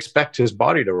because they expect his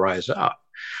body to rise up.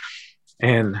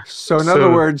 And so in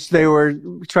other words, they were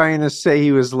trying to say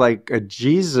he was like a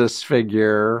Jesus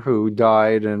figure who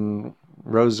died and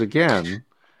rose again.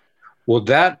 Well,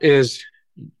 that's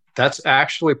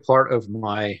actually part of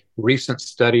my recent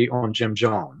study on Jim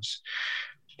Jones.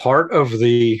 Part of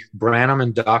the Branham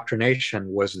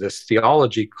indoctrination was this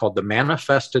theology called the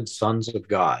Manifested Sons of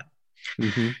God.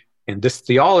 Mm-hmm. And this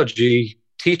theology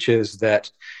teaches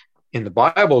that in the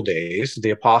Bible days,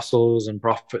 the apostles and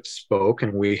prophets spoke,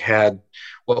 and we had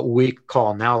what we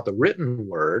call now the written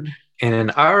word. And in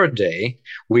our day,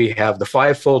 we have the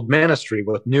fivefold ministry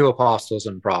with new apostles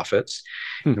and prophets,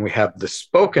 and we have the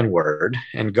spoken word.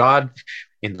 And God,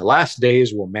 in the last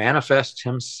days, will manifest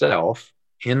himself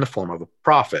in the form of a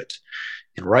prophet.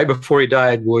 And right before he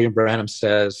died, William Branham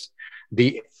says,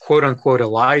 the quote unquote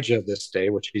Elijah of this day,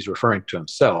 which he's referring to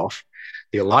himself,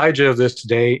 the Elijah of this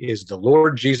day is the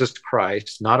Lord Jesus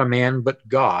Christ, not a man but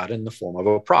God in the form of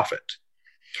a prophet.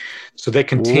 So they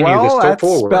continue this that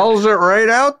forward. Spells it right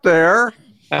out there.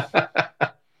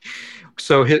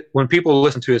 So when people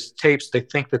listen to his tapes, they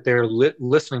think that they're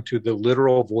listening to the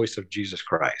literal voice of Jesus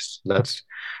Christ.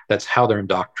 That's how they're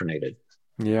indoctrinated.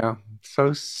 Yeah.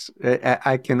 So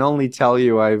I can only tell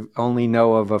you I only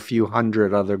know of a few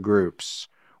hundred other groups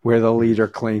where the leader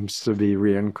claims to be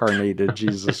reincarnated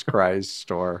Jesus Christ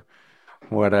or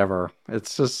whatever.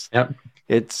 It's just, yep.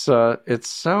 It's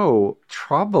so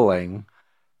troubling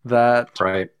that,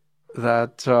 right.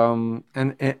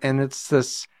 And it's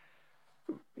this,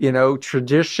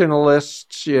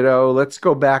 traditionalists, let's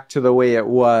go back to the way it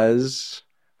was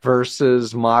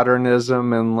versus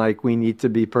modernism, and like we need to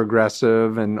be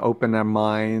progressive and open our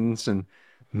minds and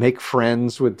make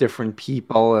friends with different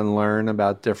people and learn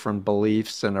about different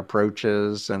beliefs and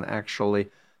approaches and actually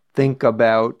think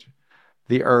about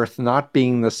the Earth not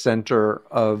being the center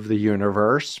of the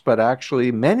universe, but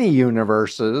actually many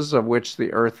universes of which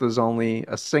the Earth is only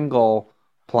a single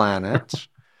planet.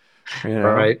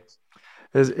 Right.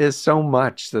 Is so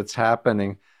much that's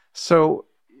happening. So,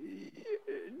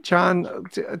 John,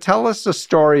 tell us a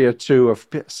story or two of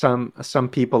some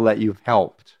people that you've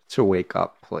helped to wake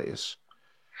up, please.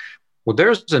 Well,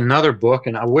 there's another book,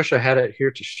 and I wish I had it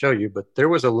here to show you, but there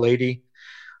was a lady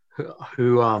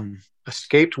who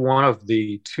escaped one of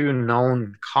the two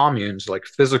known communes, like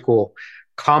physical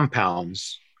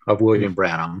compounds of William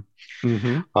Branham.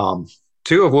 Mm-hmm.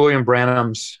 Two of William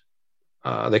Branham's,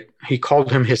 he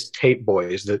called him his tape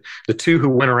boys, the two who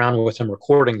went around with him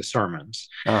recording the sermons.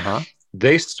 Uh-huh.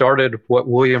 They started what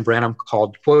William Branham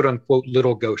called, quote unquote,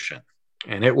 Little Goshen.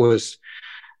 And it was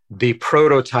the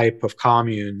prototype of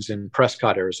communes in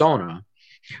Prescott, Arizona,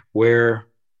 where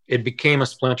it became a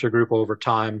splinter group over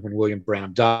time. When William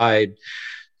Branham died,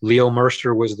 Leo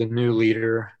Mercer was the new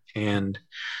leader, and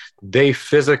they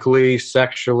physically,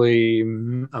 sexually,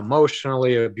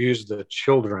 emotionally abused the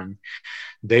children.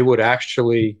 They would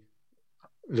actually,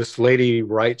 this lady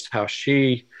writes how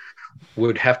she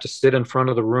would have to sit in front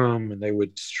of the room, and they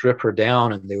would strip her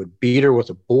down and they would beat her with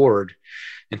a board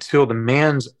until the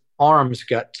man's arms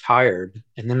got tired,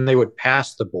 and then they would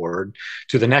pass the board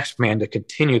to the next man to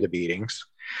continue the beatings.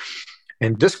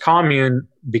 And this commune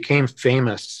became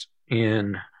famous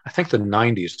in, I think, the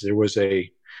 90s. There was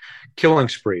a killing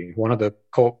spree. One of the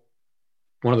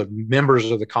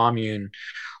members of the commune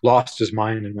lost his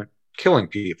mind and went killing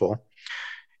people.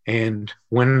 And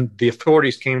when the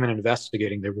authorities came in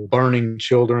investigating, they were burning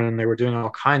children. They were doing all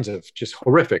kinds of just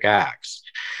horrific acts.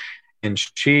 And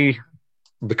she,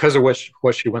 because of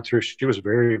what she went through, she was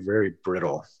very, very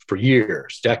brittle for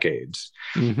years, decades.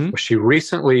 Mm-hmm. She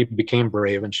recently became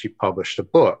brave, and she published a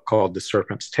book called The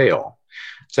Serpent's Tail.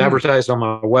 It's advertised on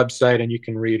my website, and you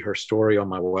can read her story on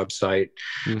my website.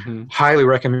 Mm-hmm. Highly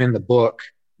recommend the book.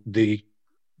 The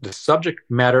subject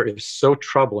matter is so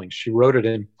troubling. She wrote it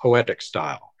in poetic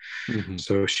style. Mm-hmm.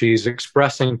 So she's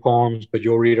expressing poems, but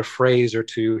you'll read a phrase or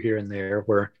two here and there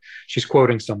where she's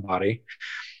quoting somebody.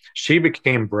 She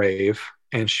became brave,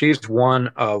 and she's one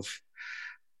of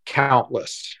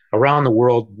countless around the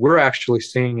world. We're actually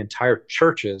seeing entire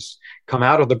churches come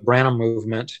out of the Branham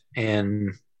movement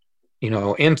and,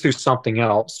 into something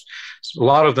else. So a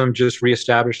lot of them just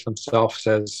reestablish themselves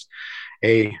as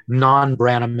a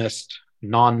non-Branhamist,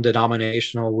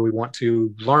 non-denominational. We want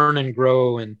to learn and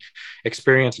grow and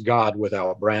experience God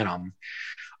without Branham.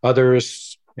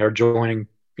 Others are joining,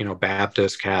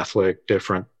 Baptist, Catholic,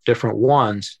 different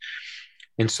ones.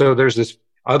 And so there's this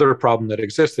other problem that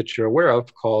exists that you're aware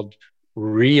of called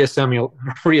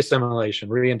reassimilation,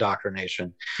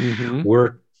 reindoctrination. Mm-hmm.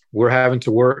 We're having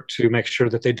to work to make sure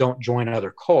that they don't join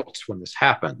other cults when this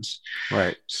happens.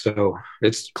 Right. So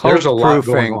there's a lot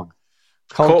going on.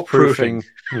 Cult proofing,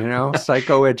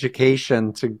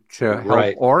 psychoeducation to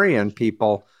help orient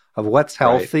people of what's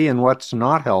healthy and what's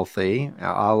not healthy,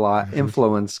 a la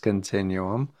influence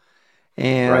continuum.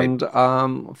 And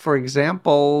for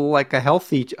example, like a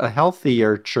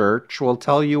healthier church will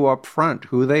tell you up front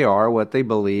who they are, what they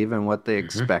believe, and what they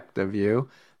expect of you.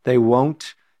 They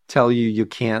won't tell you you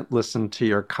can't listen to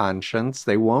your conscience.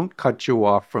 They won't cut you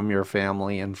off from your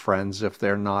family and friends if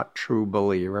they're not true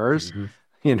believers.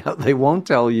 They won't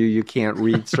tell you can't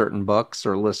read certain books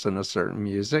or listen to certain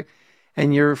music.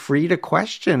 And you're free to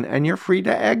question, and you're free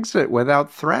to exit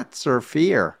without threats or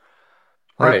fear.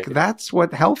 That's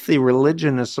what healthy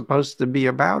religion is supposed to be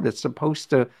about. It's supposed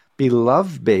to be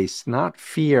love-based, not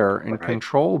fear and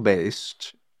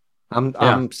control-based.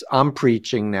 I'm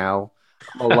preaching now.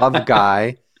 I'm a love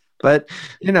guy, But,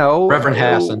 Reverend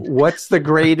Hassan. what's the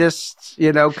greatest,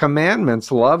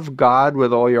 commandments? Love God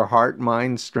with all your heart,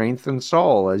 mind, strength, and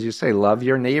soul. As you say, love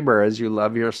your neighbor as you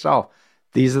love yourself.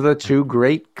 These are the two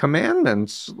great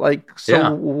commandments.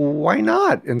 Why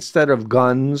not? Instead of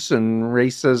guns and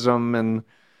racism and,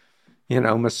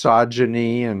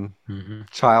 misogyny and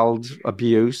child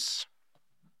abuse.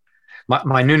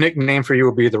 My new nickname for you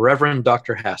will be the Reverend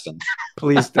Dr. Hassan.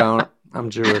 Please don't. I'm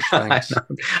Jewish. Thanks.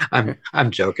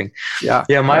 I'm joking. Yeah.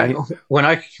 When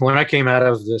I came out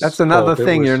of this, that's another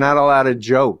thing. You're not allowed to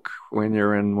joke when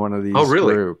you're in one of these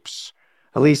groups.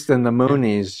 At least in the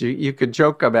Moonies, you could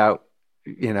joke about,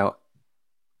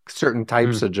 certain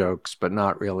types of jokes, but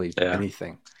not really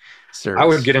anything serious. I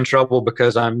would get in trouble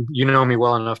because you know me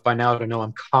well enough by now to know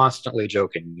I'm constantly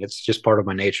joking. It's just part of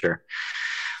my nature.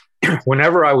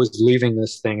 Whenever I was leaving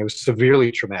this thing, it was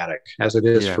severely traumatic, as it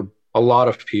is for a lot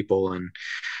of people. And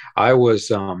I was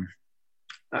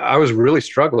really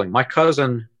struggling. My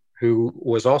cousin, who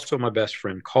was also my best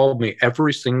friend, called me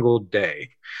every single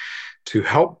day to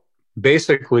help,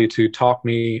 basically to talk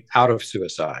me out of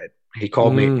suicide. He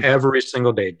called me every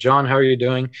single day. John, how are you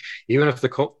doing? Even if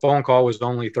the phone call was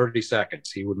only 30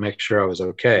 seconds, he would make sure I was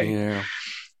okay. Yeah.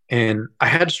 And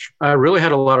I really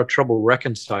had a lot of trouble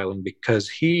reconciling because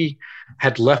he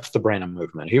had left the Branham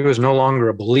movement. He was no longer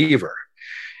a believer.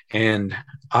 And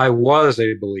I was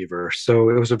a believer. So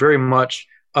it was a very much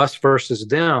us versus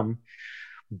them.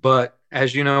 But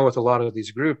as you know, with a lot of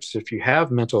these groups, if you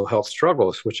have mental health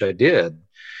struggles, which I did,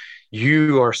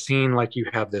 you are seen like you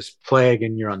have this plague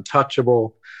and you're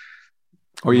untouchable.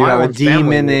 Or you have a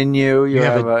demon in you. You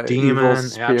have a demon, evil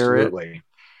spirit. Absolutely.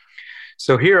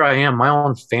 So here I am, my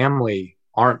own family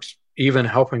aren't even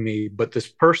helping me, but this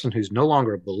person who's no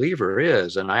longer a believer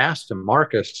is. And I asked him,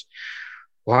 Marcus,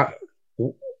 why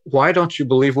don't you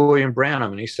believe William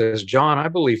Branham? And he says, John, I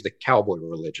believe the cowboy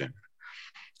religion.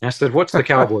 And I said, what's the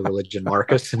cowboy religion,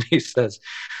 Marcus? And he says,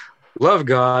 love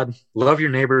God, love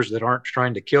your neighbors that aren't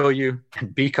trying to kill you,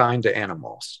 and be kind to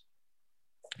animals.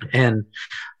 And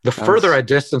the further I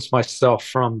distanced myself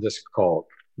from this cult,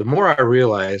 the more I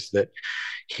realized that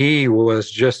he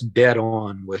was just dead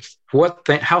on with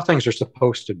how things are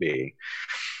supposed to be.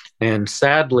 And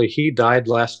sadly, he died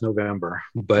last November.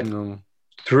 But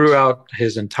throughout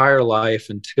his entire life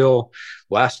until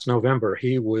last November,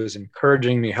 he was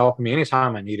encouraging me, helping me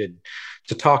anytime I needed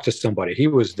to talk to somebody. He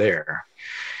was there.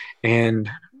 And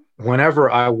whenever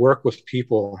I work with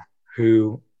people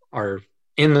who are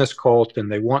in this cult and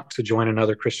they want to join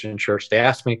another Christian church, they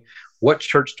ask me, what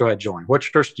church do I join? What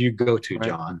church do you go to,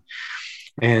 John?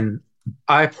 And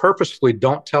I purposefully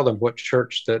don't tell them what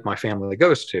church that my family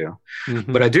goes to,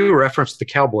 but I do reference the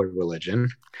cowboy religion.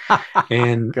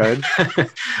 And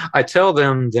I tell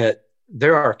them that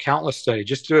there are countless studies.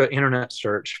 Just do an internet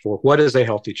search for what is a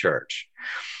healthy church.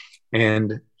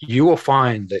 And you will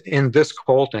find that in this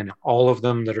cult and all of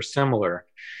them that are similar,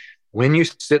 when you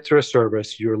sit through a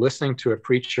service, you're listening to a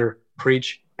preacher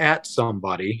preach at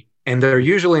somebody, and they're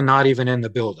usually not even in the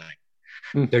building.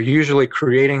 They're usually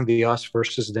creating the us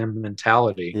versus them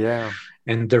mentality. Yeah.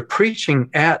 And they're preaching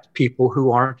at people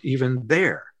who aren't even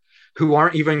there, who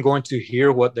aren't even going to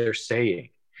hear what they're saying.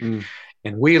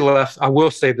 And we left, I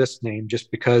will say this name just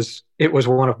because it was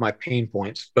one of my pain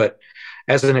points, but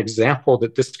as an example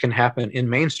that this can happen in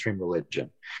mainstream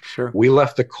religion. Sure. We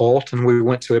left the cult and we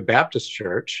went to a Baptist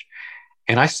church,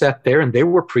 and I sat there and they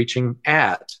were preaching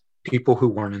at people who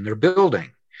weren't in their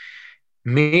building.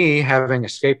 Me having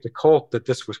escaped the cult that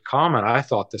this was common, I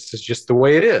thought this is just the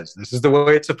way it is. This is the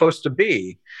way it's supposed to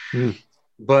be.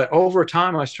 But over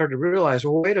time, I started to realize,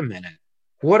 well, wait a minute.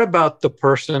 What about the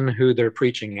person who they're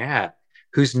preaching at,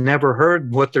 who's never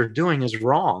heard what they're doing is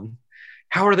wrong?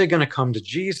 How are they going to come to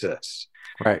Jesus?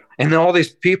 Right. And all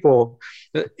these people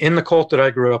in the cult that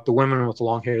I grew up, the women with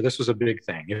long hair, this was a big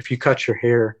thing. If you cut your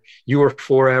hair, you were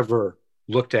forever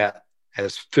looked at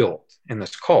as filth in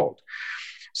this cult.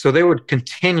 So they would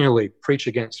continually preach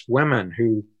against women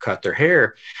who cut their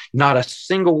hair. Not a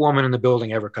single woman in the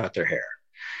building ever cut their hair.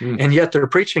 And yet they're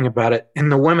preaching about it.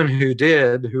 And the women who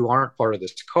did, who aren't part of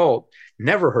this cult,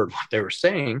 never heard what they were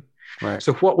saying. Right.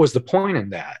 So what was the point in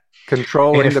that?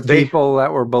 Controlling the people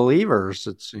that were believers,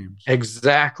 it seems.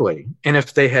 Exactly. And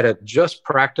if they had just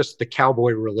practiced the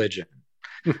cowboy religion,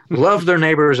 love their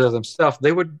neighbors as themselves,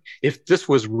 they would, if this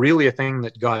was really a thing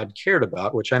that God cared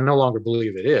about, which I no longer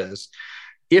believe it is,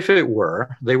 if it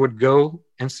were, they would go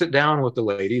and sit down with the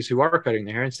ladies who are cutting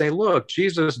their hair and say, look,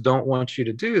 Jesus don't want you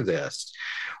to do this.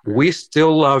 We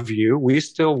still love you. We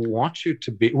still want you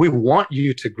to we want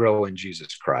you to grow in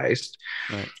Jesus Christ,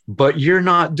 but you're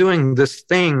not doing this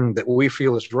thing that we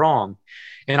feel is wrong.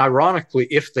 And ironically,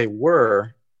 if they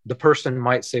were, the person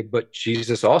might say, but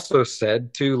Jesus also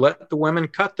said to let the women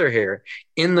cut their hair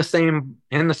in the same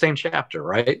chapter,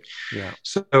 right? Yeah.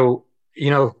 So,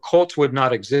 cults would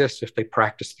not exist if they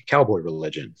practiced the cowboy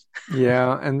religion.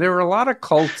 Yeah, and there are a lot of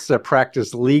cults that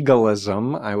practice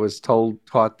legalism. I was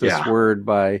taught this Yeah. word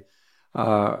by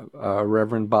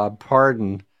Reverend Bob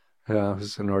Pardon,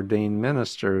 who's an ordained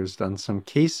minister who's done some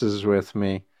cases with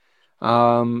me.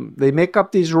 They make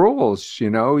up these rules,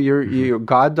 Mm-hmm.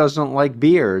 God doesn't like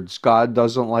beards. God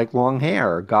doesn't like long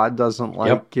hair. God doesn't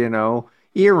Yep. like,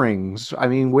 earrings. I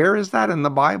mean, where is that in the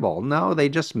Bible? No, they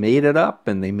just made it up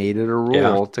and they made it a Yeah.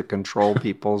 rule to control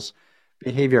people's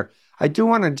behavior. I do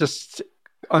want to just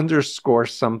underscore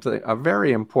something, a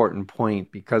very important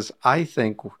point, because I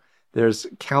think there's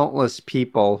countless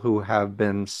people who have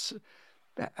been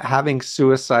having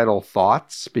suicidal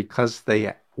thoughts because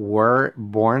they were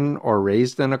born or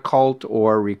raised in a cult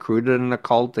or recruited in a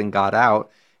cult and got out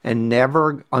and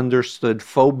never understood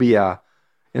phobia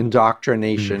Mm.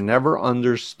 indoctrination, never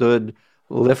understood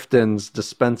Lifton's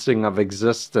dispensing of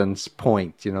existence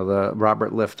point. The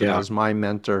Robert Lifton Yeah. was my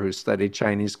mentor who studied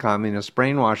Chinese communist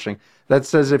brainwashing. That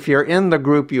says if you're in the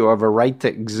group, you have a right to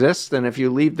exist, and if you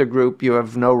leave the group, you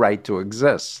have no right to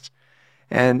exist.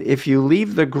 And if you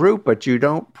leave the group, but you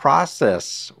don't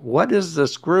process what is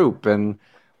this group and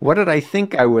what did I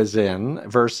think I was in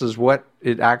versus what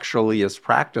it actually is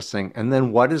practicing, and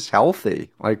then what is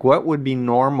healthy, like what would be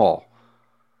normal.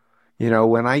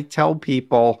 When I tell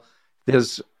people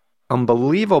there's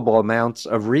unbelievable amounts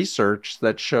of research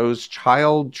that shows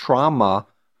child trauma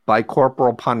by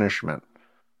corporal punishment,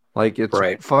 like it's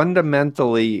Right.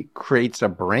 fundamentally creates a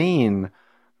brain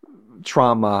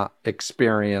trauma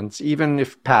experience. Even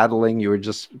if paddling, you were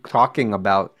just talking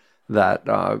about that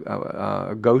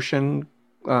Goshen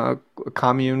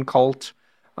commune cult.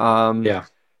 Um, Yeah.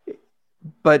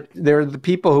 but they're the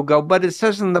people who go, but it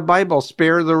says in the Bible,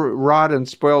 spare the rod and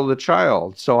spoil the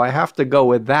child. So I have to go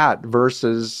with that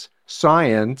versus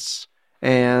science.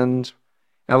 And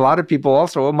a lot of people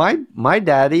also, well, my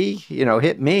daddy,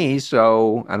 hit me,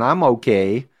 so, and I'm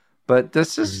okay. But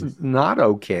this is Mhm. not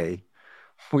okay.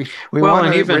 We Well, want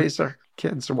and to even raise our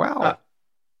kids uh, well.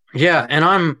 yeah, and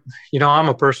I'm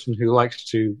a person who likes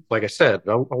to, like I said,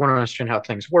 I want to understand how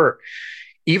things work.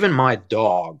 Even my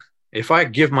dog, if I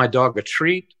give my dog a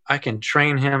treat, I can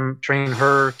train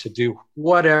her to do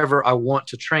whatever I want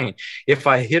to train. If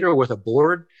I hit her with a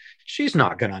board, she's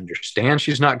not going to understand.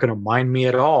 She's not going to mind me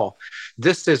at all.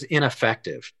 This is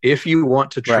ineffective. If you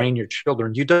want to Right. train your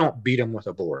children, you don't beat them with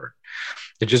a board.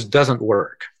 It just doesn't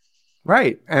work.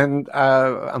 Right. And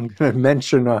I'm going to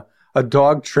mention a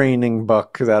dog training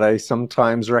book that I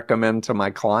sometimes recommend to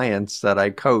my clients that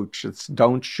I coach. It's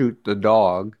Don't Shoot the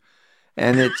Dog.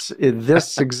 And it's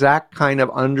this exact kind of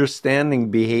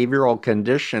understanding behavioral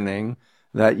conditioning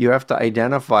that you have to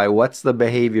identify what's the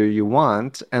behavior you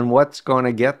want and what's going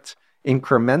to get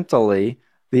incrementally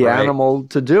the Right. animal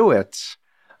to do it,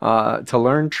 to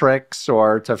learn tricks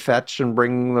or to fetch and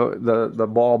bring the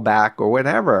ball back or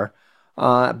whatever.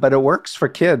 But it works for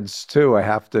kids too, I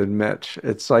have to admit.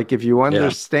 It's like if you Yeah.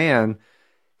 understand,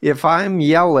 if I'm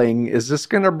yelling, is this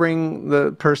going to bring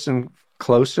the person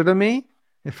closer to me?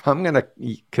 If I'm going to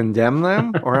condemn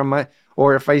them,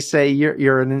 or if I say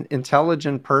you're an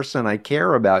intelligent person, I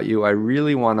care about you, I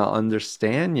really want to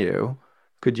understand you.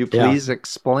 Could you Yeah. please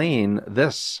explain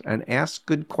this and ask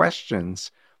good questions,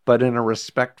 but in a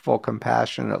respectful,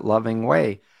 compassionate, loving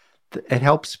way? It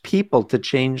helps people to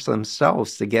change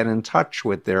themselves, to get in touch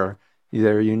with their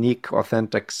unique,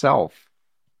 authentic self.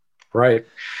 Right.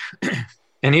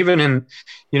 And even in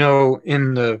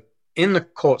the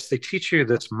cults, they teach you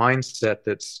this mindset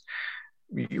that's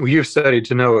you've studied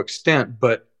to no extent,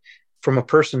 but from a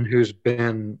person who's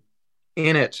been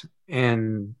in it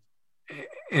and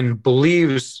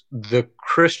believes the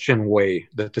Christian way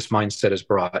that this mindset is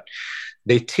brought.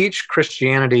 They teach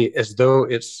Christianity as though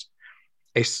it's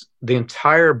the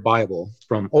entire Bible,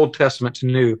 from Old Testament to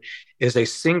New, is a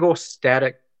single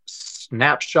static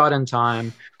snapshot in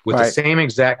time with the Right. same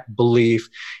exact belief,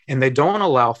 and they don't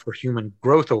allow for human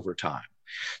growth over time.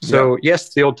 Yep. So,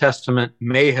 yes, the Old Testament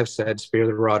may have said, spare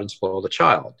the rod and spoil the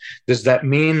child. Does that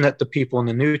mean that the people in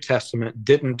the New Testament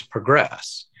didn't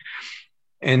progress?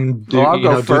 And Well, I'll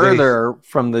go do they? further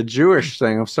from the Jewish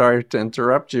thing. I'm sorry to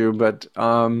interrupt you, but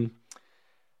uh,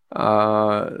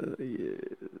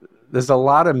 there's a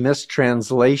lot of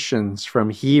mistranslations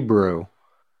from Hebrew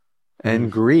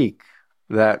and Greek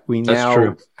that we That's now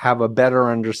true. have a better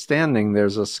understanding.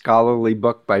 There's a scholarly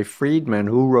book by Friedman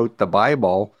who wrote the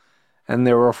Bible, and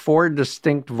there are four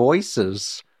distinct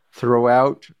voices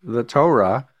throughout the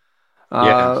Torah. Yeah.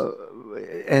 Uh,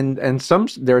 and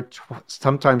there are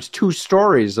sometimes two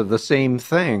stories of the same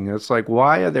thing. It's like,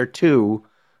 why are there two?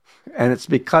 And it's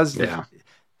because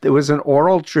there was an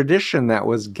oral tradition that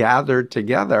was gathered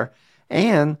together,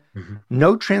 and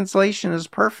no translation is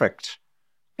perfect.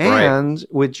 And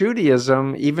with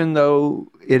Judaism, even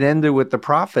though it ended with the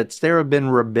prophets, there have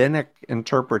been rabbinic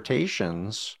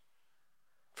interpretations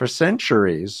for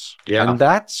centuries. And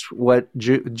that's what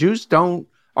Jews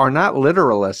are not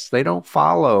literalists. They don't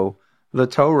follow the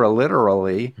Torah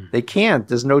literally. They can't.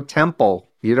 There's no temple.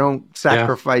 You don't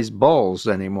sacrifice bulls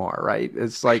anymore, right?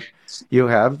 It's like you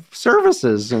have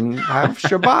services and have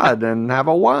Shabbat and have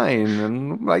a wine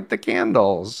and light the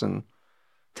candles and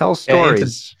tell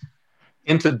stories.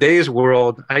 In today's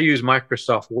world, I use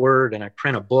Microsoft Word and I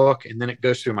print a book, and then it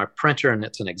goes through my printer and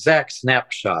it's an exact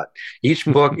snapshot. Each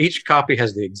book, each copy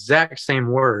has the exact same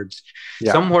words.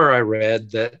 Somewhere I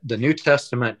read that the New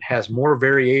Testament has more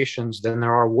variations than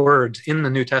there are words in the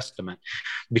New Testament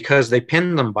because they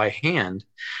penned them by hand.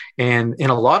 And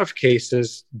in a lot of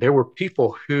cases, there were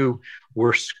people who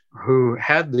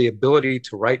had the ability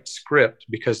to write script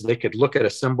because they could look at a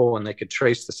symbol and they could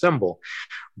trace the symbol,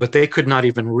 but they could not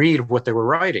even read what they were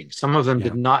writing. Some of them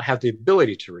did not have the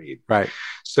ability to read. Right.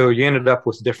 So you ended up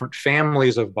with different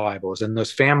families of Bibles, and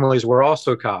those families were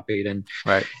also copied.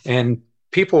 And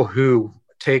people who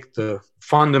take the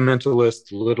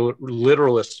fundamentalist,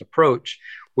 literalist approach,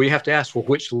 we have to ask, well,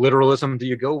 which literalism do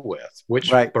you go with?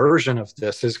 Which version of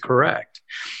this is correct?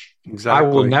 Exactly. I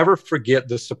will never forget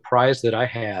the surprise that I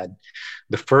had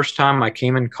the first time I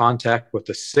came in contact with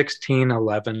the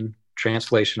 1611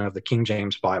 translation of the King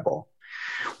James Bible.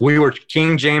 We were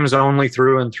King James only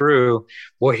through and through.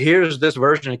 Well, here's this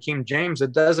version of King James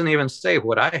that doesn't even say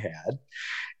what I had.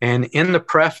 And in the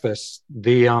preface,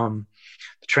 the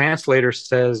translator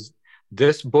says,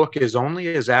 this book is only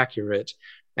as accurate,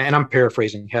 and I'm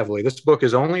paraphrasing heavily, this book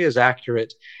is only as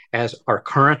accurate as our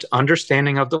current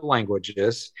understanding of the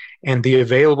languages and the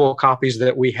available copies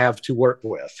that we have to work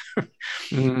with.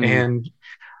 And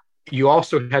you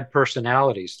also had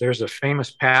personalities. There's a famous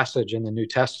passage in the New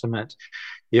Testament,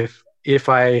 if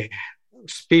I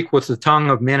speak with the tongue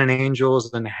of men and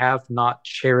angels and have not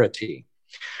charity.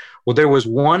 Well, there was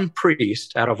one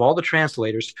priest out of all the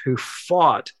translators who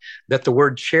fought that the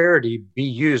word charity be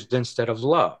used instead of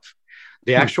love.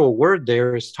 The actual word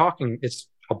there is it's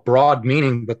a broad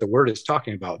meaning, but the word is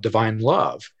talking about divine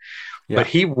love. But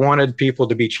he wanted people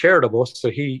to be charitable, so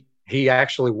he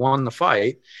actually won the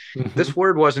fight. This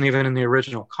word wasn't even in the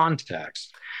original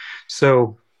context.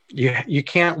 So you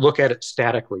can't look at it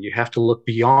statically. You have to look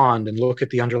beyond and look at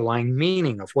the underlying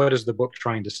meaning of what is the book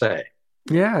trying to say.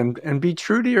 Yeah, and be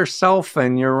true to yourself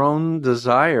and your own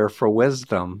desire for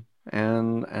wisdom,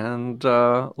 and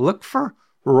look for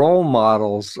role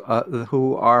models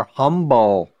who are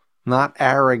humble, not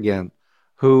arrogant,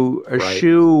 who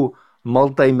eschew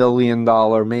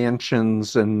multi-million-dollar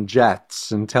mansions and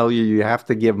jets and tell you have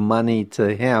to give money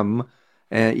to him,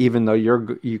 even though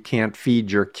you can't feed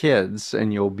your kids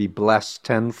and you'll be blessed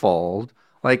tenfold.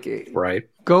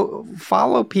 Go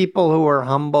follow people who are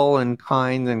humble and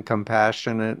kind and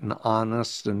compassionate and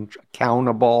honest and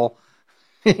accountable.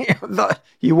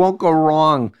 You won't go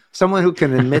wrong. Someone who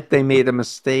can admit they made a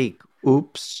mistake.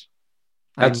 Oops.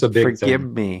 That's a big forgive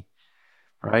thing. me.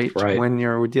 Right? When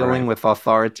you're dealing with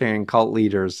authoritarian cult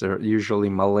leaders, they're usually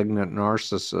malignant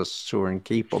narcissists who are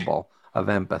incapable of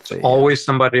empathy. It's always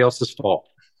somebody else's fault.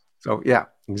 So, yeah,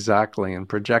 exactly. And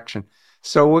projection.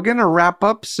 So we're going to wrap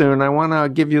up soon. I want to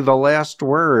give you the last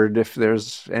word. If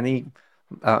there's any,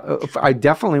 I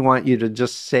definitely want you to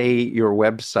just say your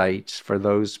website for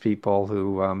those people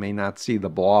who may not see the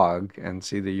blog and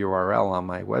see the URL on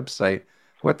my website.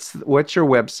 What's your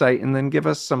website? And then give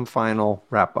us some final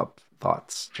wrap-up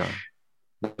thoughts, John.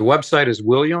 The website is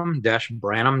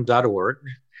william-branham.org.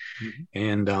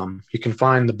 And you can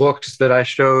find the books that I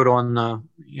showed on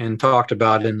and talked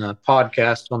about in the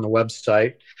podcast on the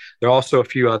website. There are also a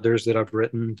few others that I've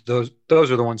written. Those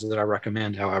are the ones that I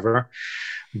recommend, however.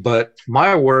 But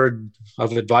my word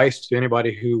of advice to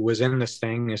anybody who was in this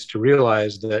thing is to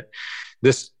realize that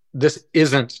this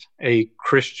isn't a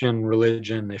Christian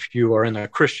religion. If you are in a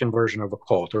Christian version of a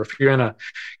cult, or if you're in a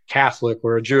Catholic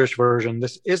or a Jewish version,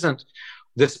 this isn't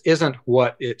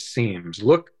what it seems.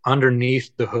 Look underneath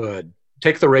the hood.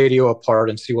 Take the radio apart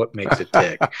and see what makes it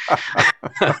tick.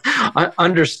 I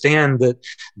understand that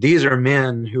these are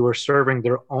men who are serving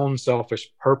their own selfish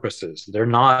purposes. They're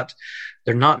not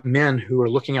men who are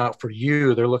looking out for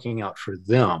you. They're looking out for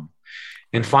them.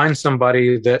 And find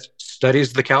somebody that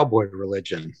studies the cowboy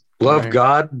religion. Love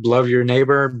God, love your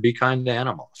neighbor, be kind to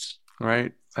animals.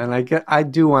 Right. And I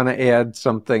do want to add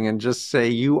something and just say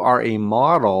you are a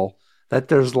model that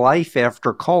there's life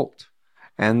after cult.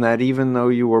 And that even though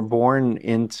you were born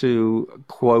into,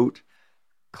 quote,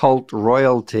 cult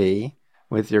royalty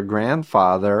with your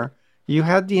grandfather, you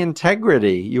had the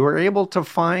integrity. You were able to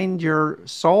find your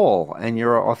soul and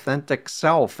your authentic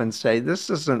self and say, this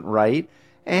isn't right,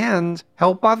 and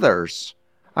help others.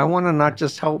 I want to not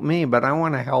just help me, but I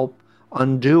want to help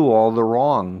undo all the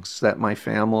wrongs that my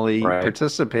family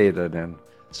participated in.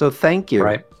 So thank you.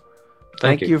 Right.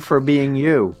 Thank you for being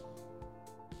you.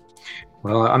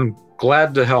 Well, I'm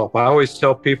glad to help. I always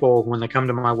tell people when they come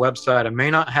to my website, I may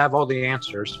not have all the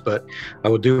answers, but I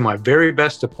will do my very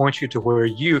best to point you to where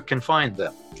you can find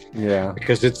them. Yeah.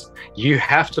 Because you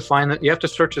have to find that, you have to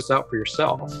search this out for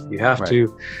yourself. You have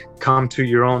to come to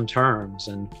your own terms.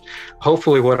 And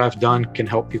hopefully what I've done can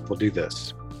help people do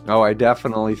this. Oh, I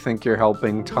definitely think you're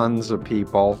helping tons of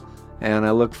people. And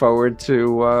I look forward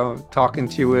to talking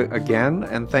to you again.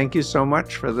 And thank you so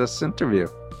much for this interview.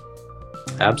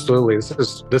 Absolutely.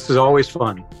 This is always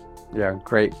fun. Yeah,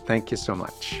 great. Thank you so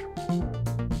much.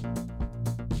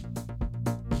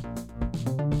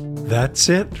 That's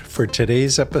it for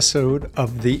today's episode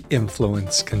of The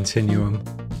Influence Continuum.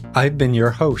 I've been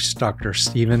your host, Dr.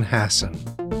 Stephen Hassan.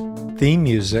 Theme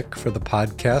music for the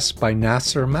podcast by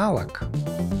Nasser Malik.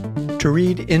 To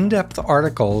read in-depth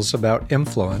articles about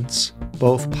influence,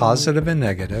 both positive and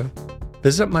negative,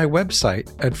 visit my website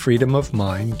at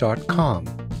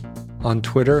freedomofmind.com. On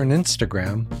Twitter and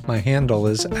Instagram, my handle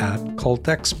is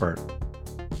 @cultexpert.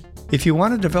 If you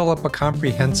want to develop a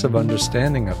comprehensive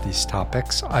understanding of these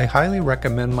topics, I highly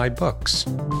recommend my books,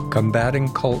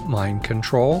 Combating Cult Mind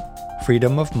Control,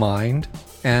 Freedom of Mind,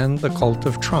 and The Cult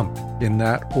of Trump, in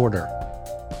that order.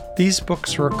 These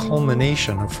books are a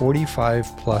culmination of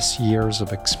 45-plus years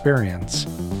of experience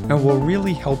and will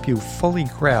really help you fully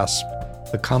grasp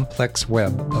the complex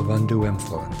web of undue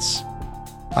influence.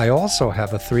 I also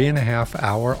have a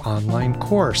 3.5-hour online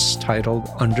course titled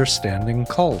Understanding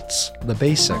Cults, The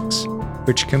Basics,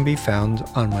 which can be found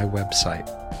on my website.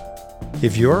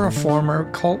 If you're a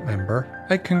former cult member,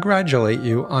 I congratulate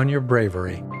you on your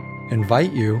bravery,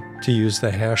 invite you to use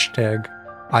the hashtag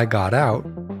 #IGotOut,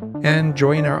 and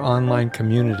join our online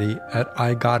community at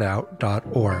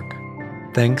igotout.org.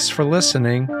 Thanks for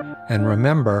listening, and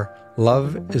remember,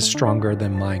 love is stronger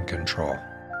than mind control.